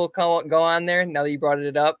people go on there. Now that you brought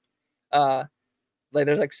it up,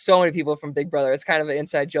 there's so many people from Big Brother. It's kind of an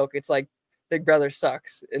inside joke. It's Big Brother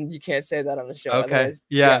sucks, and you can't say that on the show. Okay.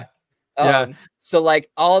 Yeah. So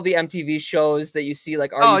all the MTV shows that you see,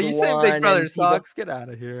 you say Big Brother sucks? Get out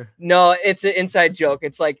of here. No, it's an inside joke.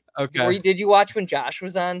 It's okay. Did you watch when Josh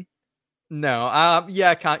was on? No.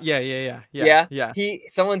 Yeah.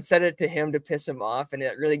 Someone said it to him to piss him off, and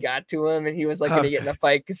it really got to him, and he was going to get in a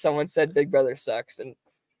fight because someone said Big Brother sucks, and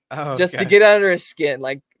just to get under his skin,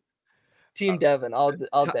 Team Devin all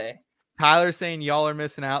day. Tyler saying y'all are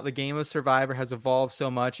missing out. The game of Survivor has evolved so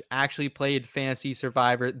much. Actually played Fantasy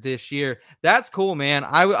Survivor this year. That's cool, man.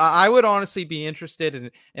 I would honestly be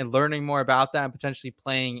interested in learning more about that and potentially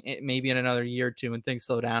playing it maybe in another year or two when things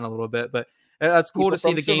slow down a little bit. But that's cool to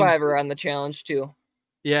see the game Survivor on the Challenge too.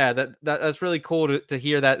 Yeah, that's really cool to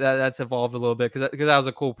hear that's evolved a little bit because that was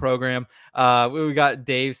a cool program. We got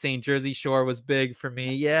Dave saying Jersey Shore was big for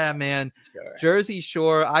me. Yeah, man, Sure. Jersey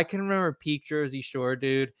Shore. I can remember peak Jersey Shore,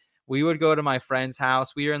 dude. We would go to my friend's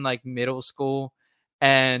house. We were in like middle school,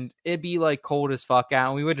 and it'd be like cold as fuck out.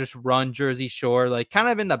 And we would just run Jersey Shore, like kind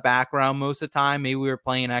of in the background most of the time. Maybe we were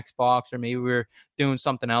playing Xbox or maybe we were doing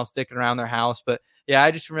something else, sticking around their house. But yeah,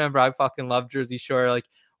 I just remember I fucking loved Jersey Shore. Like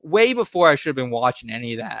way before I should have been watching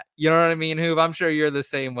any of that. You know what I mean, Hoop? I'm sure you're the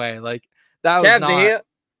same way. Like that was Cavs not here.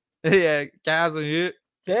 yeah, Cavs are here.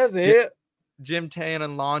 Cavs here. Jim Tan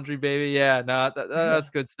and Laundry, baby. Yeah, no,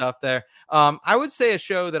 that's good stuff there. I would say a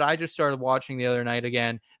show that I just started watching the other night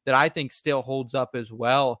again that I think still holds up as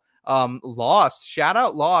well. Lost. Shout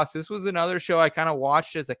out Lost. This was another show I kind of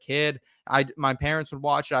watched as a kid. My parents would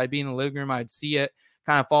watch it. I'd be in the living room. I'd see it,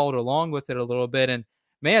 kind of followed along with it a little bit. And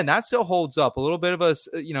man, that still holds up. A little bit of a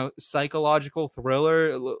psychological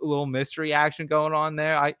thriller, a little mystery action going on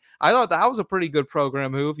there. I thought that was a pretty good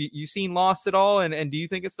program. Move. You seen Lost at all? And do you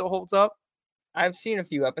think it still holds up? I've seen a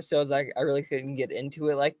few episodes. I really couldn't get into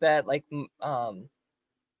it like that. Like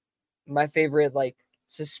my favorite like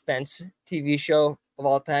suspense TV show of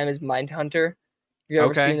all time is Mindhunter. You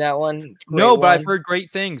ever seen that one? No, but I've heard great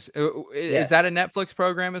things. Is that a Netflix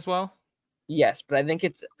program as well? Yes, but I think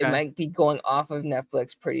it might be going off of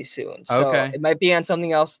Netflix pretty soon. So it might be on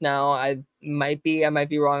something else now. I might be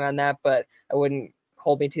wrong on that, but I wouldn't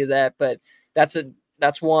hold me to that. But that's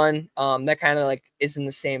one that kind of like is in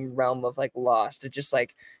the same realm of like Lost. It just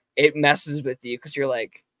like it messes with you because you're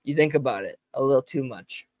like you think about it a little too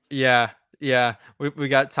much. Yeah. We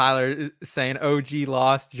got Tyler saying OG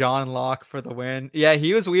Lost, John Locke for the win. Yeah,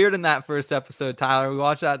 he was weird in that first episode, Tyler. We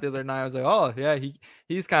watched that the other night. I was like, oh yeah,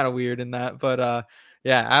 he's kind of weird in that. But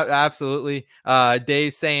yeah, absolutely.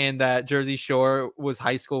 Dave saying that Jersey Shore was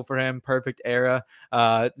high school for him, perfect era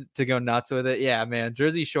to go nuts with it. Yeah, man,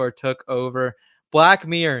 Jersey Shore took over. Black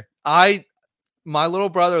Mirror. My little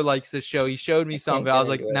brother likes this show. He showed me something. I was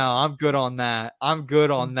like, no, I'm good on that.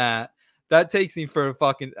 That takes me for a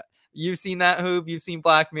fucking. You've seen that, Hoop? You've seen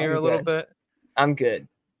Black Mirror a little bit? I'm good.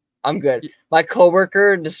 My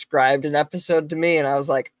coworker described an episode to me, and I was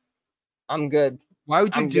like, I'm good. Why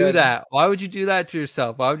would you do that? Why would you do that to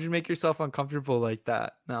yourself? Why would you make yourself uncomfortable like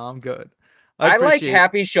that? No, I'm good. I like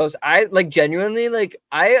happy shows. I like genuinely like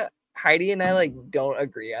Heidi and I like don't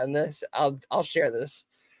agree on this. I'll share this.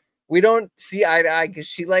 We don't see eye to eye because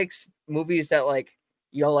she likes movies that like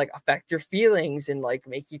like affect your feelings and like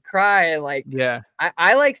make you cry and like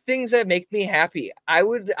I like things that make me happy. I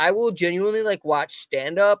will genuinely like watch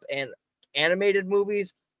stand up and animated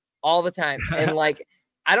movies all the time and like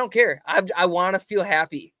I don't care. I want to feel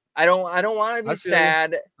happy. I don't want to be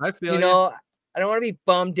sad. I feel I don't want to be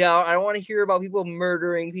bummed out. I don't want to hear about people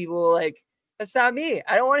murdering people. Like that's not me.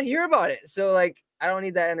 I don't want to hear about it. So like I don't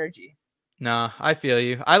need that energy. Nah, I feel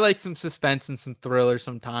you. I like some suspense and some thriller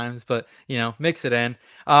sometimes, but mix it in.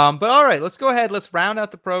 But all right, let's go ahead. Let's round out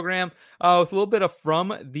the program with a little bit of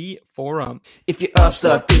From the Forum. If you're up,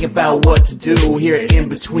 stuck thinking about what to do, here in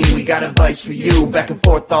between, we got advice for you. Back and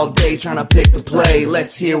forth all day, trying to pick the play.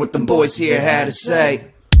 Let's hear what them boys here had to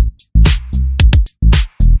say.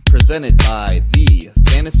 Presented by the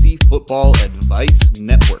Fantasy Football Advice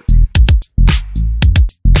Network.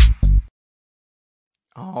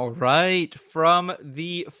 All right. From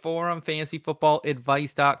the forum,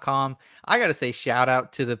 fantasyfootballadvice.com. I got to say shout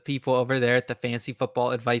out to the people over there at the Fantasy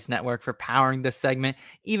Football Advice Network for powering this segment,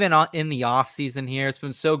 even in the off season here. It's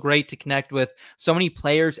been so great to connect with so many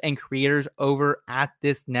players and creators over at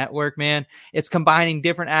this network, man. It's combining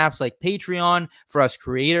different apps like Patreon for us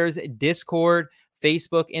creators, Discord,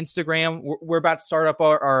 Facebook, Instagram. We're about to start up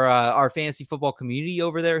our fantasy football community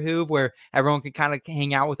over there, Hoove, where everyone can kind of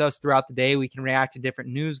hang out with us throughout the day. We can react to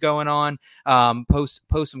different news going on, post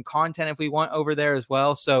some content if we want over there as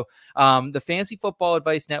well. So the Fantasy Football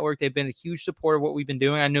Advice Network, they've been a huge supporter of what we've been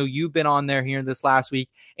doing. I know you've been on there here this last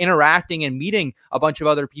week, interacting and meeting a bunch of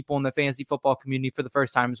other people in the fantasy football community for the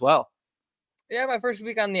first time as well. Yeah, my first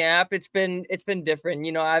week on the app, it's been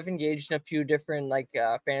different. I've engaged in a few different like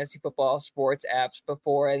fantasy football sports apps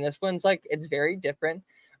before, and this one's like it's very different,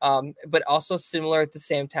 but also similar at the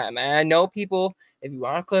same time. And I know people, if you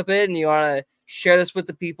want to clip it and you want to share this with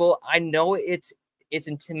the people, I know it's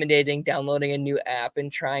intimidating downloading a new app and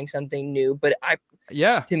trying something new, but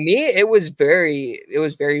to me it was very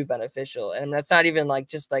beneficial, and that's not even like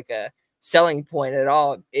just like a selling point at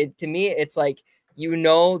all. To me, it's like.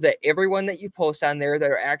 That everyone that you post on there,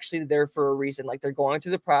 they're actually there for a reason. Like they're going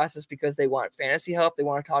through the process because they want fantasy help. They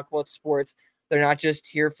want to talk about sports. They're not just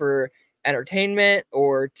here for entertainment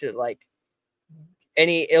or to like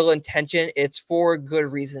any ill intention. It's for good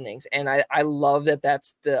reasonings, and I love that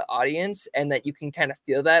that's the audience, and that you can kind of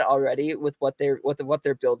feel that already with what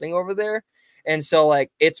they're building over there. And so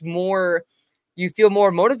like it's more, you feel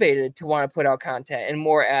more motivated to want to put out content and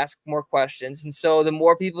ask more questions. And so the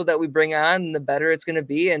more people that we bring on, the better it's going to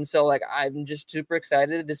be. And so like I'm just super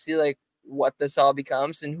excited to see like what this all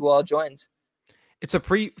becomes and who all joins. It's a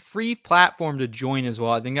free platform to join as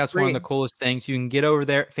well. I think that's one of the coolest things. You can get over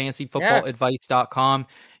there at fantasyfootballadvice.com.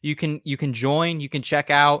 You can join, you can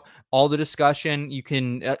check out all the discussion. You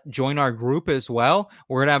can join our group as well.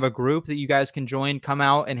 We're going to have a group that you guys can join, come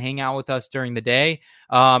out and hang out with us during the day.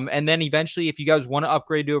 And then eventually, if you guys want to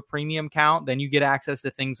upgrade to a premium account, then you get access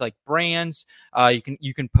to things like brands.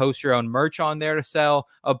 You can post your own merch on there to sell,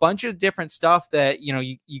 a bunch of different stuff that,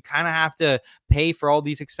 you kind of have to pay for all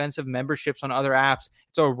these expensive memberships on other apps.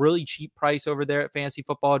 It's a really cheap price over there at Fantasy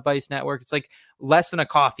Football Advice Network. It's like less than a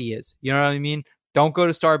coffee is, you know what I mean? Don't go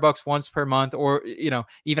to Starbucks once per month, or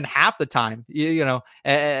even half the time.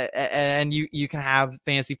 And you can have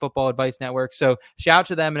Fantasy Football Advice Network. So shout out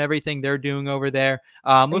to them and everything they're doing over there.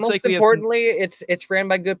 Looks like importantly, it's ran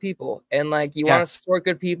by good people, and like you want to support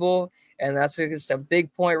good people, and that's just a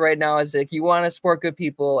big point right now. Is like you want to support good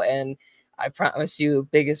people, and I promise you,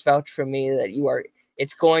 biggest vouch from me that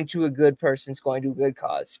it's going to a good person, it's going to a good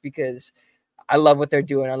cause, because I love what they're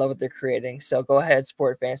doing, I love what they're creating. So go ahead,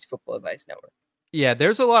 support Fantasy Football Advice Network. Yeah,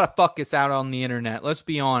 there's a lot of fuckus out on the internet. Let's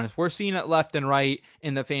be honest. We're seeing it left and right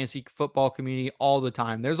in the fantasy football community all the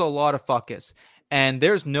time. There's a lot of fuckus, and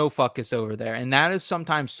there's no fuckus over there. And that is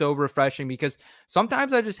sometimes so refreshing, because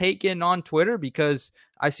sometimes I just hate getting on Twitter because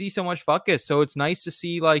I see so much fuckus. So it's nice to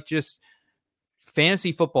see like just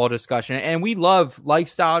fantasy football discussion. And we love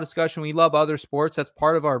lifestyle discussion. We love other sports. That's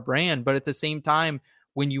part of our brand. But at the same time,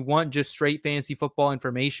 when you want just straight fantasy football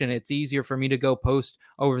information, it's easier for me to go post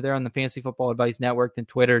over there on the Fantasy Football Advice Network than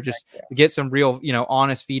Twitter, just to get some real,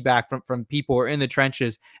 honest feedback from people who are in the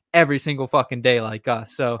trenches every single fucking day like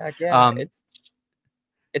us. So it's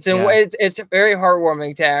very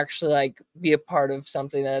heartwarming to actually like be a part of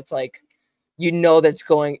something that's like, it's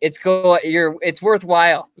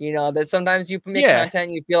worthwhile. That sometimes you make content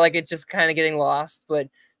and you feel like it's just kind of getting lost, but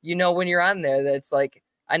when you're on there, that's like,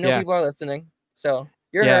 I know people are listening. So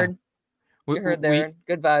you're heard. You're heard there.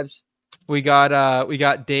 Good vibes. We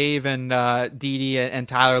got Dave and Didi and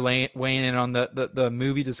Tyler weighing in on the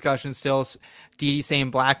movie discussion still. Didi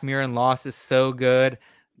saying Black Mirror and Lost is so good.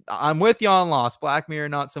 I'm with you on Lost. Black Mirror,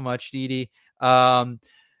 not so much, Didi.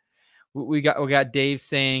 We got Dave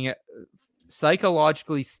saying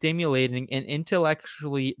psychologically stimulating and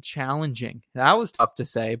intellectually challenging. That was tough to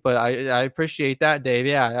say, but I appreciate that, Dave.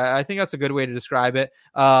 Yeah, I think that's a good way to describe it.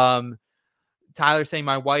 Tyler saying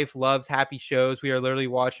my wife loves happy shows. We are literally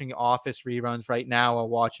watching Office reruns right now while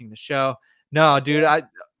watching the show. No, dude,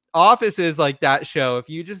 Office is like that show. If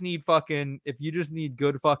you just need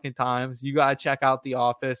good fucking times, you gotta check out The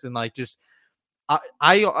Office. And like just I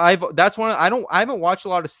haven't watched a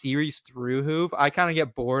lot of series through Hoove. I kind of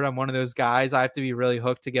get bored. I'm one of those guys. I have to be really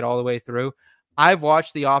hooked to get all the way through. I've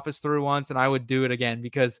watched The Office through once, and I would do it again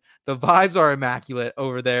because the vibes are immaculate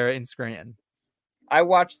over there in Scranton. I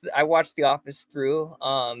watched The Office through.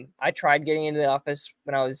 I tried getting into The Office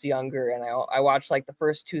when I was younger, and I watched like the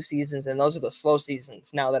first 2 seasons, and those are the slow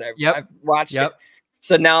seasons. Now that I've watched it,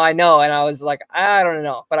 so now I know. And I was like, I don't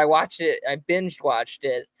know, but I watched it. I binge watched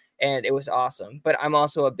it, and it was awesome. But I'm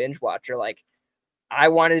also a binge watcher. Like, I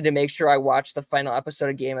wanted to make sure I watched the final episode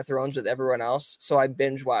of Game of Thrones with everyone else, so I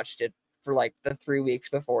binge watched it for like the 3 weeks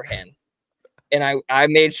beforehand, and I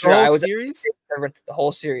made sure I was the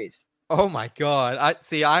whole series. Oh my God.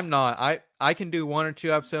 I'm not. I can do 1 or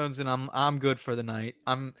 2 episodes and I'm good for the night.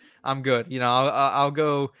 I'm good. I'll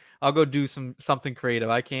go do something creative.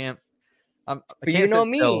 I can't. But you know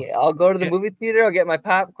me. Still. I'll go to the movie theater, I'll get my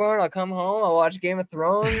popcorn, I'll come home, I'll watch Game of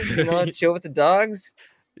Thrones, chill with the dogs.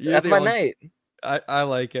 That's my night. I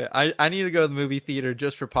like it. I need to go to the movie theater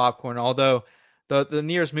just for popcorn, although the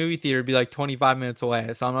nearest movie theater would be like 25 minutes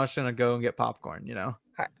away. So I'm not just gonna go and get popcorn,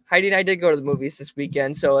 Heidi and I did go to the movies this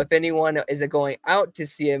weekend. So if anyone is going out to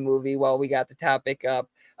see a movie while we got the topic up,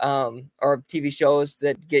 or TV shows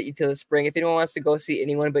that get you to the spring, if anyone wants to go see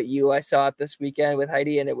Anyone But You, I saw it this weekend with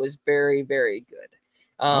Heidi, and it was very, very good.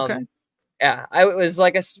 Okay. Yeah, it was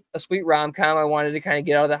like a sweet rom-com. I wanted to kind of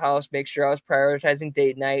get out of the house, make sure I was prioritizing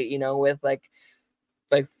date night, with like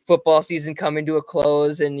football season coming to a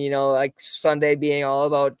close, and like Sunday being all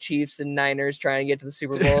about Chiefs and Niners trying to get to the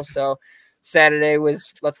Super Bowl. So Saturday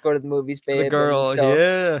was let's go to the movies, babe. The girl,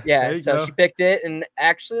 yeah. So she picked it, and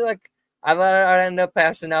actually, like I thought I'd end up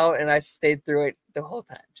passing out, and I stayed through it the whole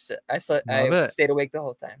time. So I stayed awake the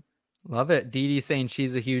whole time. Love it. Dee Dee saying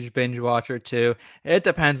she's a huge binge watcher too. It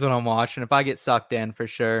depends what I'm watching. If I get sucked in, for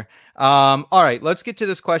sure. All right, let's get to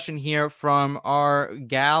this question here from our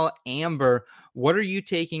gal Amber. What are you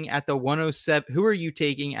taking at the 107? Who are you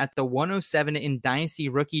taking at the 107 in Dynasty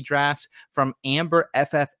rookie drafts from Amber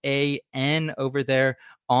FFAN over there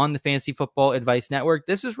on the Fantasy Football Advice Network?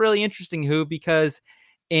 This is really interesting, because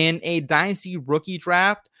in a Dynasty rookie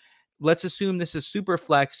draft, let's assume this is super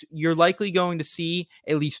flex, you're likely going to see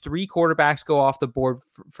at least 3 quarterbacks go off the board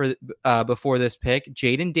for before this pick.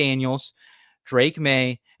 Jaden Daniels, Drake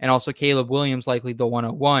May, and also Caleb Williams, likely the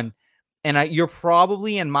 101. And you're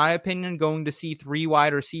probably, in my opinion, going to see 3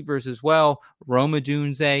 wide receivers as well: Rome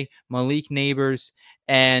Odunze, Malik Neighbors,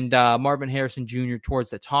 and Marvin Harrison Jr.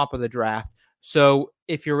 towards the top of the draft. So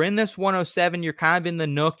if you're in this 107, you're kind of in the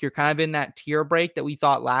nook. You're kind of in that tier break that we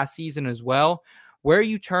thought last season as well. Where are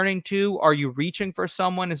you turning to? Are you reaching for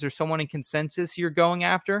someone? Is there someone in consensus you're going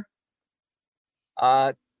after?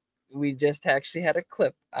 We just actually had a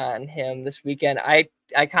clip on him this weekend. I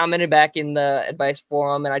commented back in the advice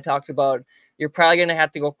forum, and I talked about you're probably going to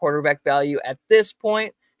have to go quarterback value at this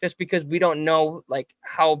point, just because we don't know like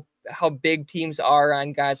how big teams are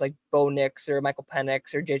on guys like Bo Nix or Michael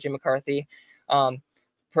Penix or JJ McCarthy.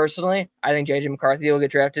 Personally, I think JJ McCarthy will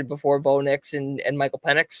get drafted before Bo Nix and Michael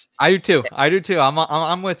Penix. I do too.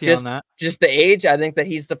 I'm with you on that. Just the age, I think that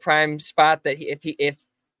he's the prime spot that if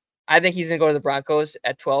I think he's gonna go to the Broncos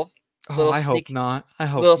at 12. I hope not. I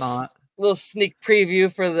hope not. Little sneak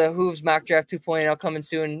preview for the Hooves mock draft 2.0 coming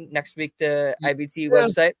soon next week to IBT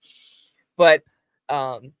website. But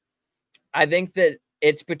I think that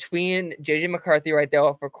it's between JJ McCarthy right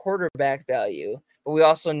there for quarterback value, but we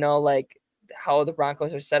also know like how the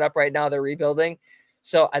Broncos are set up right now. They're rebuilding.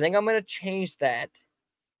 So I think I'm going to change that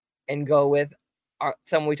and go with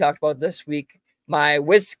someone we talked about this week, my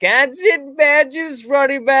Wisconsin Badgers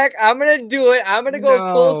running back. I'm going to do it. I'm going to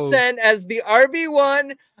go full send as the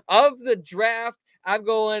RB1 of the draft. I'm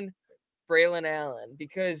going Braylon Allen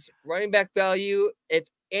because running back value, if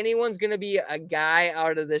anyone's going to be a guy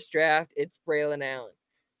out of this draft, it's Braylon Allen.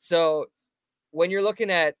 So when you're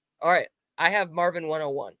looking at, all right, I have Marvin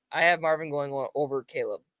 101. I have Marvin going over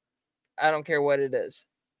Caleb. I don't care what it is.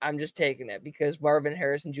 I'm just taking it because Marvin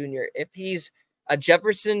Harrison Jr., if he's a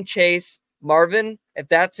Jefferson Chase Marvin, if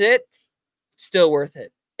that's it, still worth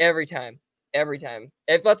it every time. Every time.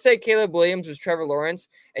 If let's say Caleb Williams was Trevor Lawrence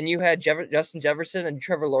and you had Justin Jefferson and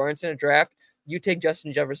Trevor Lawrence in a draft, you take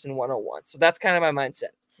Justin Jefferson 101. So that's kind of my mindset.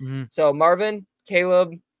 Mm-hmm. So Marvin,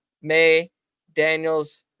 Caleb, May,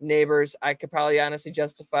 Daniels, Neighbors. I could probably honestly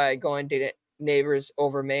justify going to Neighbors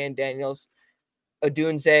over May and Daniels,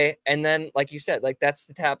 Odunze, and then like you said, like that's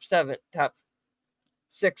the top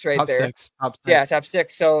 6 right top there. Top 6. Yeah, top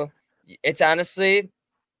 6. So it's honestly,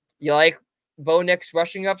 you like Bo Nix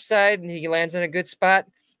rushing upside and he lands in a good spot,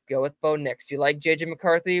 go with Bo Nix. You like JJ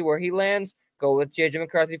McCarthy where he lands, go with JJ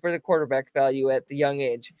McCarthy for the quarterback value at the young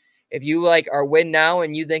age. If you like are win now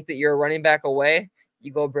and you think that you're a running back away,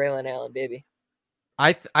 you go Braylon Allen, baby.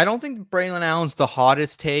 I don't think Braylon Allen's the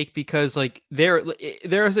hottest take because like there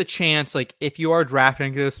is a chance like if you are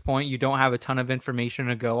drafting to this point, you don't have a ton of information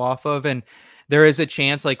to go off of, and there is a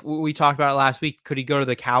chance like we talked about it last week. Could he go to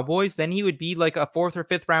the Cowboys? Then he would be like a 4th or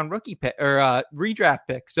 5th round rookie pick or redraft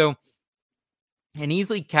pick. So and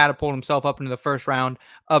easily catapult himself up into the 1st round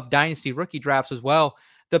of dynasty rookie drafts as well.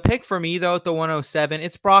 The pick for me though at the 107,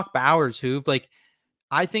 it's Brock Bowers. Who like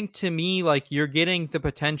I think to me like you're getting the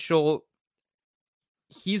potential.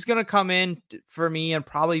 He's going to come in for me and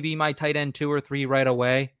probably be my tight end 2 or 3 right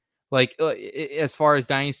away. Like as far as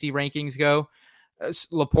dynasty rankings go,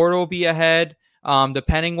 Laporta will be ahead.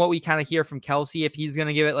 Depending what we kind of hear from Kelsey, if he's going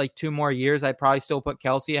to give it like 2 more years, I'd probably still put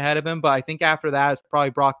Kelsey ahead of him. But I think after that, it's probably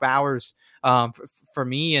Brock Bowers for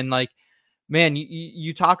me. And like, man,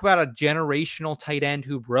 you talk about a generational tight end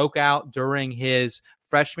who broke out during his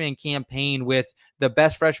freshman campaign with the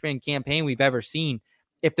best freshman campaign we've ever seen.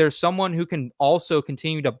 If there's someone who can also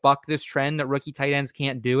continue to buck this trend that rookie tight ends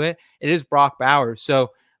can't do it, it is Brock Bowers.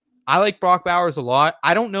 So I like Brock Bowers a lot.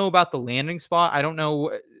 I don't know about the landing spot. I don't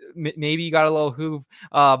know. Maybe you got a little Hoove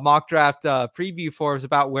mock draft preview for us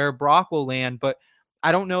about where Brock will land, but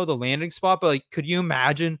I don't know the landing spot. But like, could you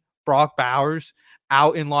imagine Brock Bowers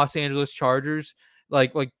out in Los Angeles Chargers?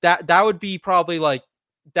 Like that would be probably like,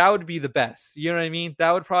 that would be the best. You know what I mean?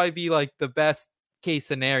 That would probably be like the best case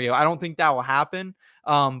scenario. I don't think that will happen.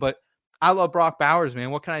 But I love Brock Bowers,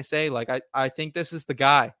 man. What can I say? Like, I think this is the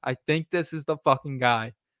guy. I think this is the fucking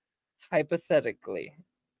guy. Hypothetically,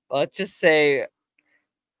 let's just say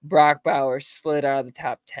Brock Bowers slid out of the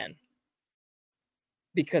top 10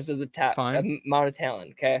 because of the top amount of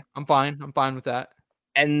talent. Okay. I'm fine with that.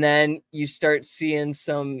 And then you start seeing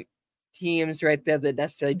some teams right there that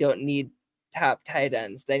necessarily don't need top tight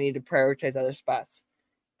ends. They need to prioritize other spots.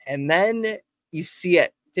 And then you see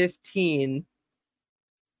at 15,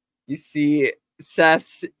 you see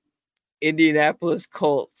Seth's Indianapolis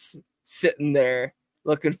Colts sitting there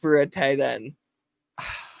looking for a tight end.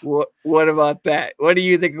 What about that? What do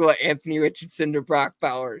you think about Anthony Richardson to Brock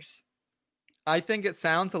Bowers? I think it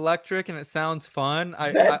sounds electric and it sounds fun.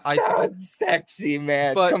 That sounds sexy,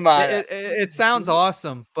 man. But come on. It sounds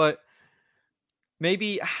awesome, but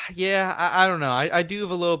maybe, yeah, I don't know. I do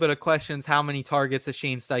have a little bit of questions how many targets a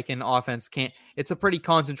Shane Steichen offense can't. It's a pretty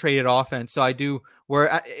concentrated offense, so I do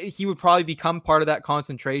where he would probably become part of that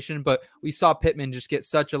concentration, but we saw Pittman just get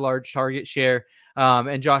such a large target share,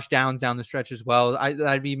 and Josh Downs down the stretch as well.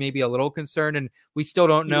 I'd be maybe a little concerned, and we still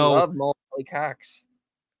don't know. Love Molly Cox.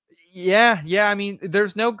 Yeah. I mean,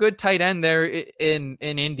 there's no good tight end there in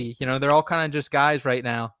Indy. You know, they're all kind of just guys right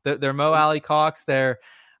now. They're Mo Alley Cox. They're,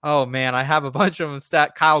 oh man, I have a bunch of them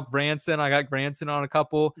stat. Kyle Branson. I got Branson on a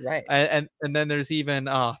couple. Right. And then there's even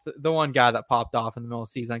the one guy that popped off in the middle of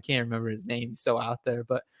the season. I can't remember his name. He's so out there.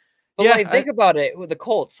 But yeah, like, think about it with the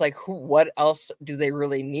Colts. Like, what else do they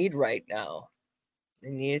really need right now? They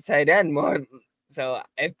need a tight end more. So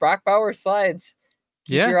if Brock Bowers slides,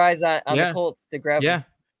 keep your eyes on the Colts to grab him.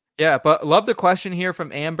 Yeah, but love the question here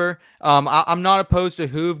from Amber. I'm not opposed to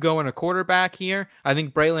Hoove going a quarterback here. I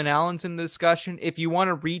think Braylon Allen's in the discussion. If you want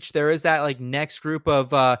to reach, there is that like next group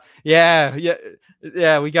of we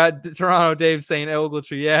got Toronto Dave saying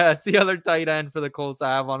Ogletree. Yeah, it's the other tight end for the Colts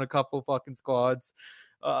I have on a couple fucking squads.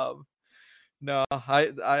 No,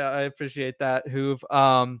 I appreciate that,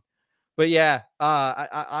 Hoove. But yeah,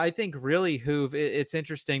 I think really, Hoove, it's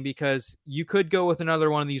interesting because you could go with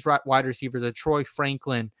another one of these wide receivers, a Troy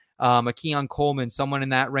Franklin, a Keon Coleman, someone in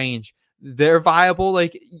that range. They're viable.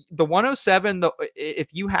 Like the 107,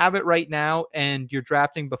 if you have it right now and you're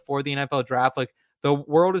drafting before the NFL draft, like the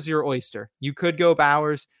world is your oyster. You could go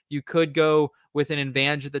Bowers. You could go with an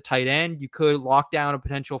advantage at the tight end. You could lock down a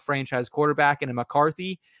potential franchise quarterback in a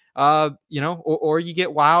McCarthy. Or you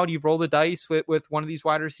get wild, you roll the dice with one of these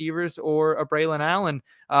wide receivers or a Braylon Allen.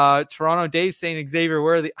 Toronto Dave saying Xavier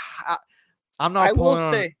Worthy. I'm not. I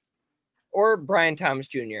will say, or Brian Thomas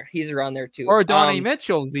Jr. He's around there too. Or Donnie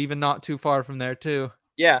Mitchell's even not too far from there too.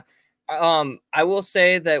 Yeah. I will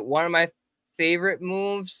say that one of my favorite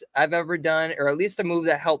moves I've ever done, or at least a move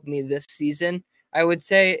that helped me this season, I would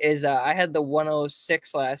say, is I had the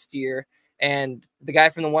 106 last year. And the guy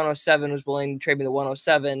from the 107 was willing to trade me the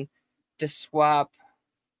 107 to swap.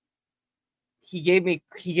 He gave me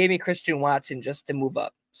Christian Watson just to move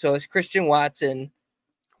up. So it's Christian Watson.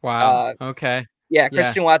 Wow. Okay. Yeah,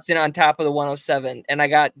 Christian Watson on top of the 107. And I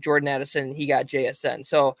got Jordan Addison and he got JSN.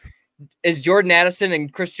 So is Jordan Addison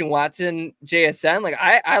and Christian Watson JSN? Like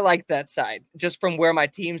I like that side just from where my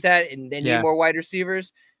team's at, and they need more wide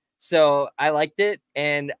receivers. So I liked it,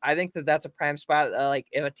 and I think that that's a prime spot. Like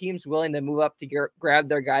if a team's willing to move up to grab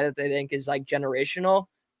their guy that they think is like generational,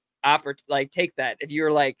 take that. If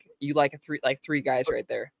you're like you like three guys right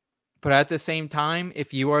there. But at the same time,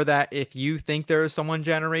 if you think there is someone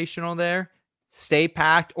generational there, stay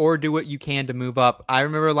packed or do what you can to move up. I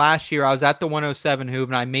remember last year I was at the 107 Hoove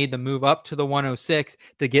and I made the move up to the 106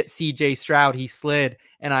 to get CJ Stroud. He slid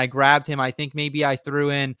and I grabbed him. I think maybe I threw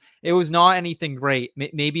in, it was not anything great.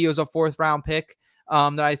 Maybe it was a 4th round pick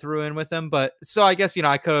that I threw in with him. But so I guess,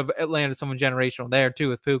 I could have landed someone generational there too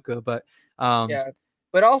with Puka. But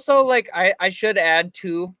but also like I should add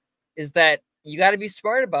too, is that you got to be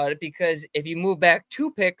smart about it, because if you move back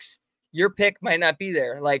 2 picks, your pick might not be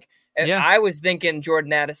there. Like, I was thinking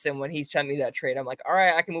Jordan Addison when he sent me that trade. I'm like, all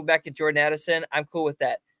right, I can move back to Jordan Addison. I'm cool with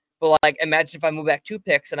that. But like, imagine if I move back 2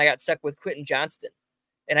 picks and I got stuck with Quentin Johnston,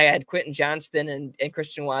 and I had Quentin Johnston and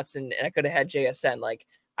Christian Watson, and I could have had JSN. Like,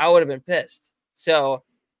 I would have been pissed. So,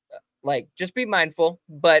 like, just be mindful.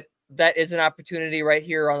 But that is an opportunity right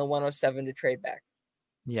here on the 107 to trade back.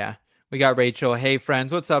 Yeah, we got Rachel. Hey,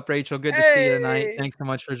 friends, what's up, Rachel? Good to see you tonight. Thanks so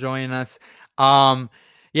much for joining us.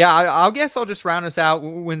 Yeah, I guess I'll just round us out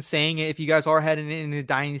when saying it. If you guys are heading into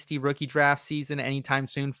Dynasty rookie draft season anytime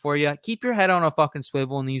soon for you, keep your head on a fucking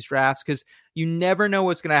swivel in these drafts, because you never know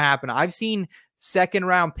what's going to happen. I've seen 2nd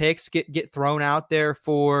round picks get thrown out there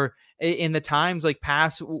for in the times like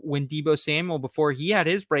past when Deebo Samuel, before he had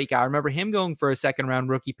his breakout. I remember him going for a 2nd round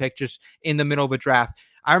rookie pick just in the middle of a draft.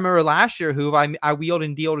 I remember last year, I wheeled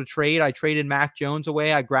and dealed a trade. I traded Mac Jones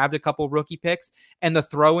away. I grabbed a couple rookie picks, and the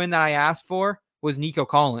throw-in that I asked for was Nico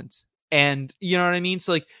Collins. And you know what I mean?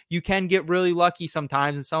 So like, you can get really lucky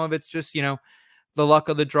sometimes, and some of it's just, the luck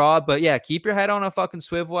of the draw. But yeah, keep your head on a fucking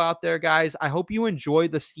swivel out there, guys. I hope you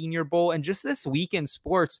enjoyed the Senior Bowl and just this week in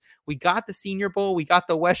sports. We got the Senior Bowl, we got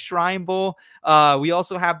the West Shrine Bowl. We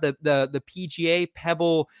also have the PGA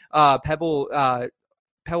Pebble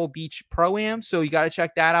Beach Pro-Am. So you got to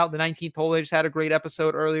check that out. The 19th hole, they just had a great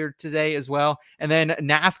episode earlier today as well. And then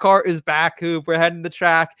NASCAR is back, Hoop. We're heading to the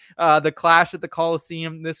track. The Clash at the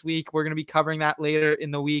Coliseum this week. We're going to be covering that later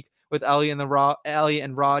in the week with Elliot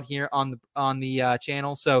and Rod here on the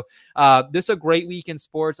channel. So this is a great week in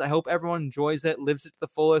sports. I hope everyone enjoys it, lives it to the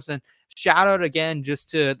fullest. And shout out again just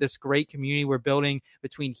to this great community we're building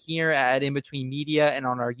between here at In Between Media and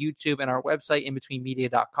on our YouTube and our website,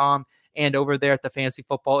 inbetweenmedia.com, and over there at the Fantasy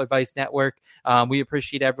Football Advice Network. We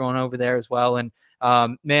appreciate everyone over there as well. And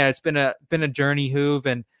man, it's been a journey, Hoove,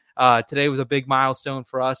 and today was a big milestone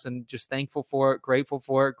for us, and just thankful for it,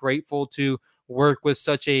 grateful to work with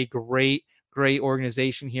such a great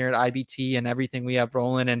organization here at IBT and everything we have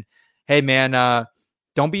rolling. And hey, man,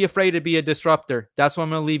 don't be afraid to be a disruptor. That's what I'm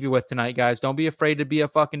going to leave you with tonight, guys. Don't be afraid to be a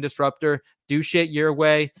fucking disruptor. Do shit your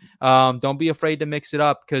way. Don't be afraid to mix it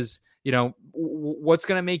up, because what's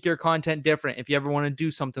going to make your content different if you ever want to do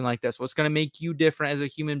something like this? What's going to make you different as a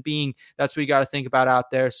human being? That's what you got to think about out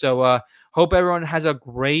there. So hope everyone has a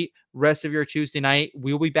great rest of your Tuesday night.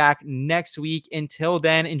 We'll be back next week. Until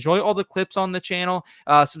then, enjoy all the clips on the channel.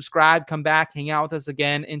 Subscribe, come back, hang out with us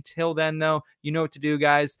again. Until then, though, you know what to do,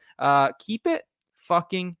 guys. Keep it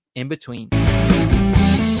fucking in between.